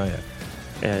James AIF.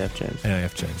 AIF James.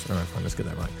 AIF James. All right, fine, let's get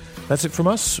that right. That's it from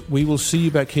us. We will see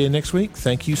you back here next week.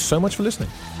 Thank you so much for listening.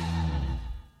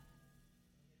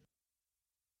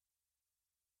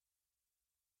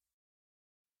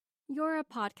 You're a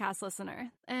podcast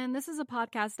listener, and this is a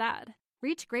podcast ad.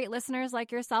 Reach great listeners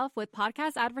like yourself with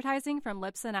podcast advertising from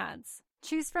Libsyn Ads.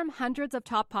 Choose from hundreds of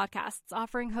top podcasts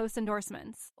offering host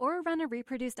endorsements, or run a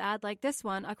reproduced ad like this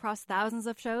one across thousands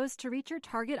of shows to reach your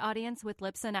target audience with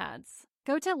Libsyn Ads.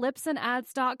 Go to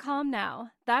libsynads.com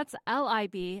now. That's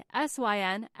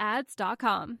LIBSYN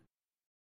ads.com.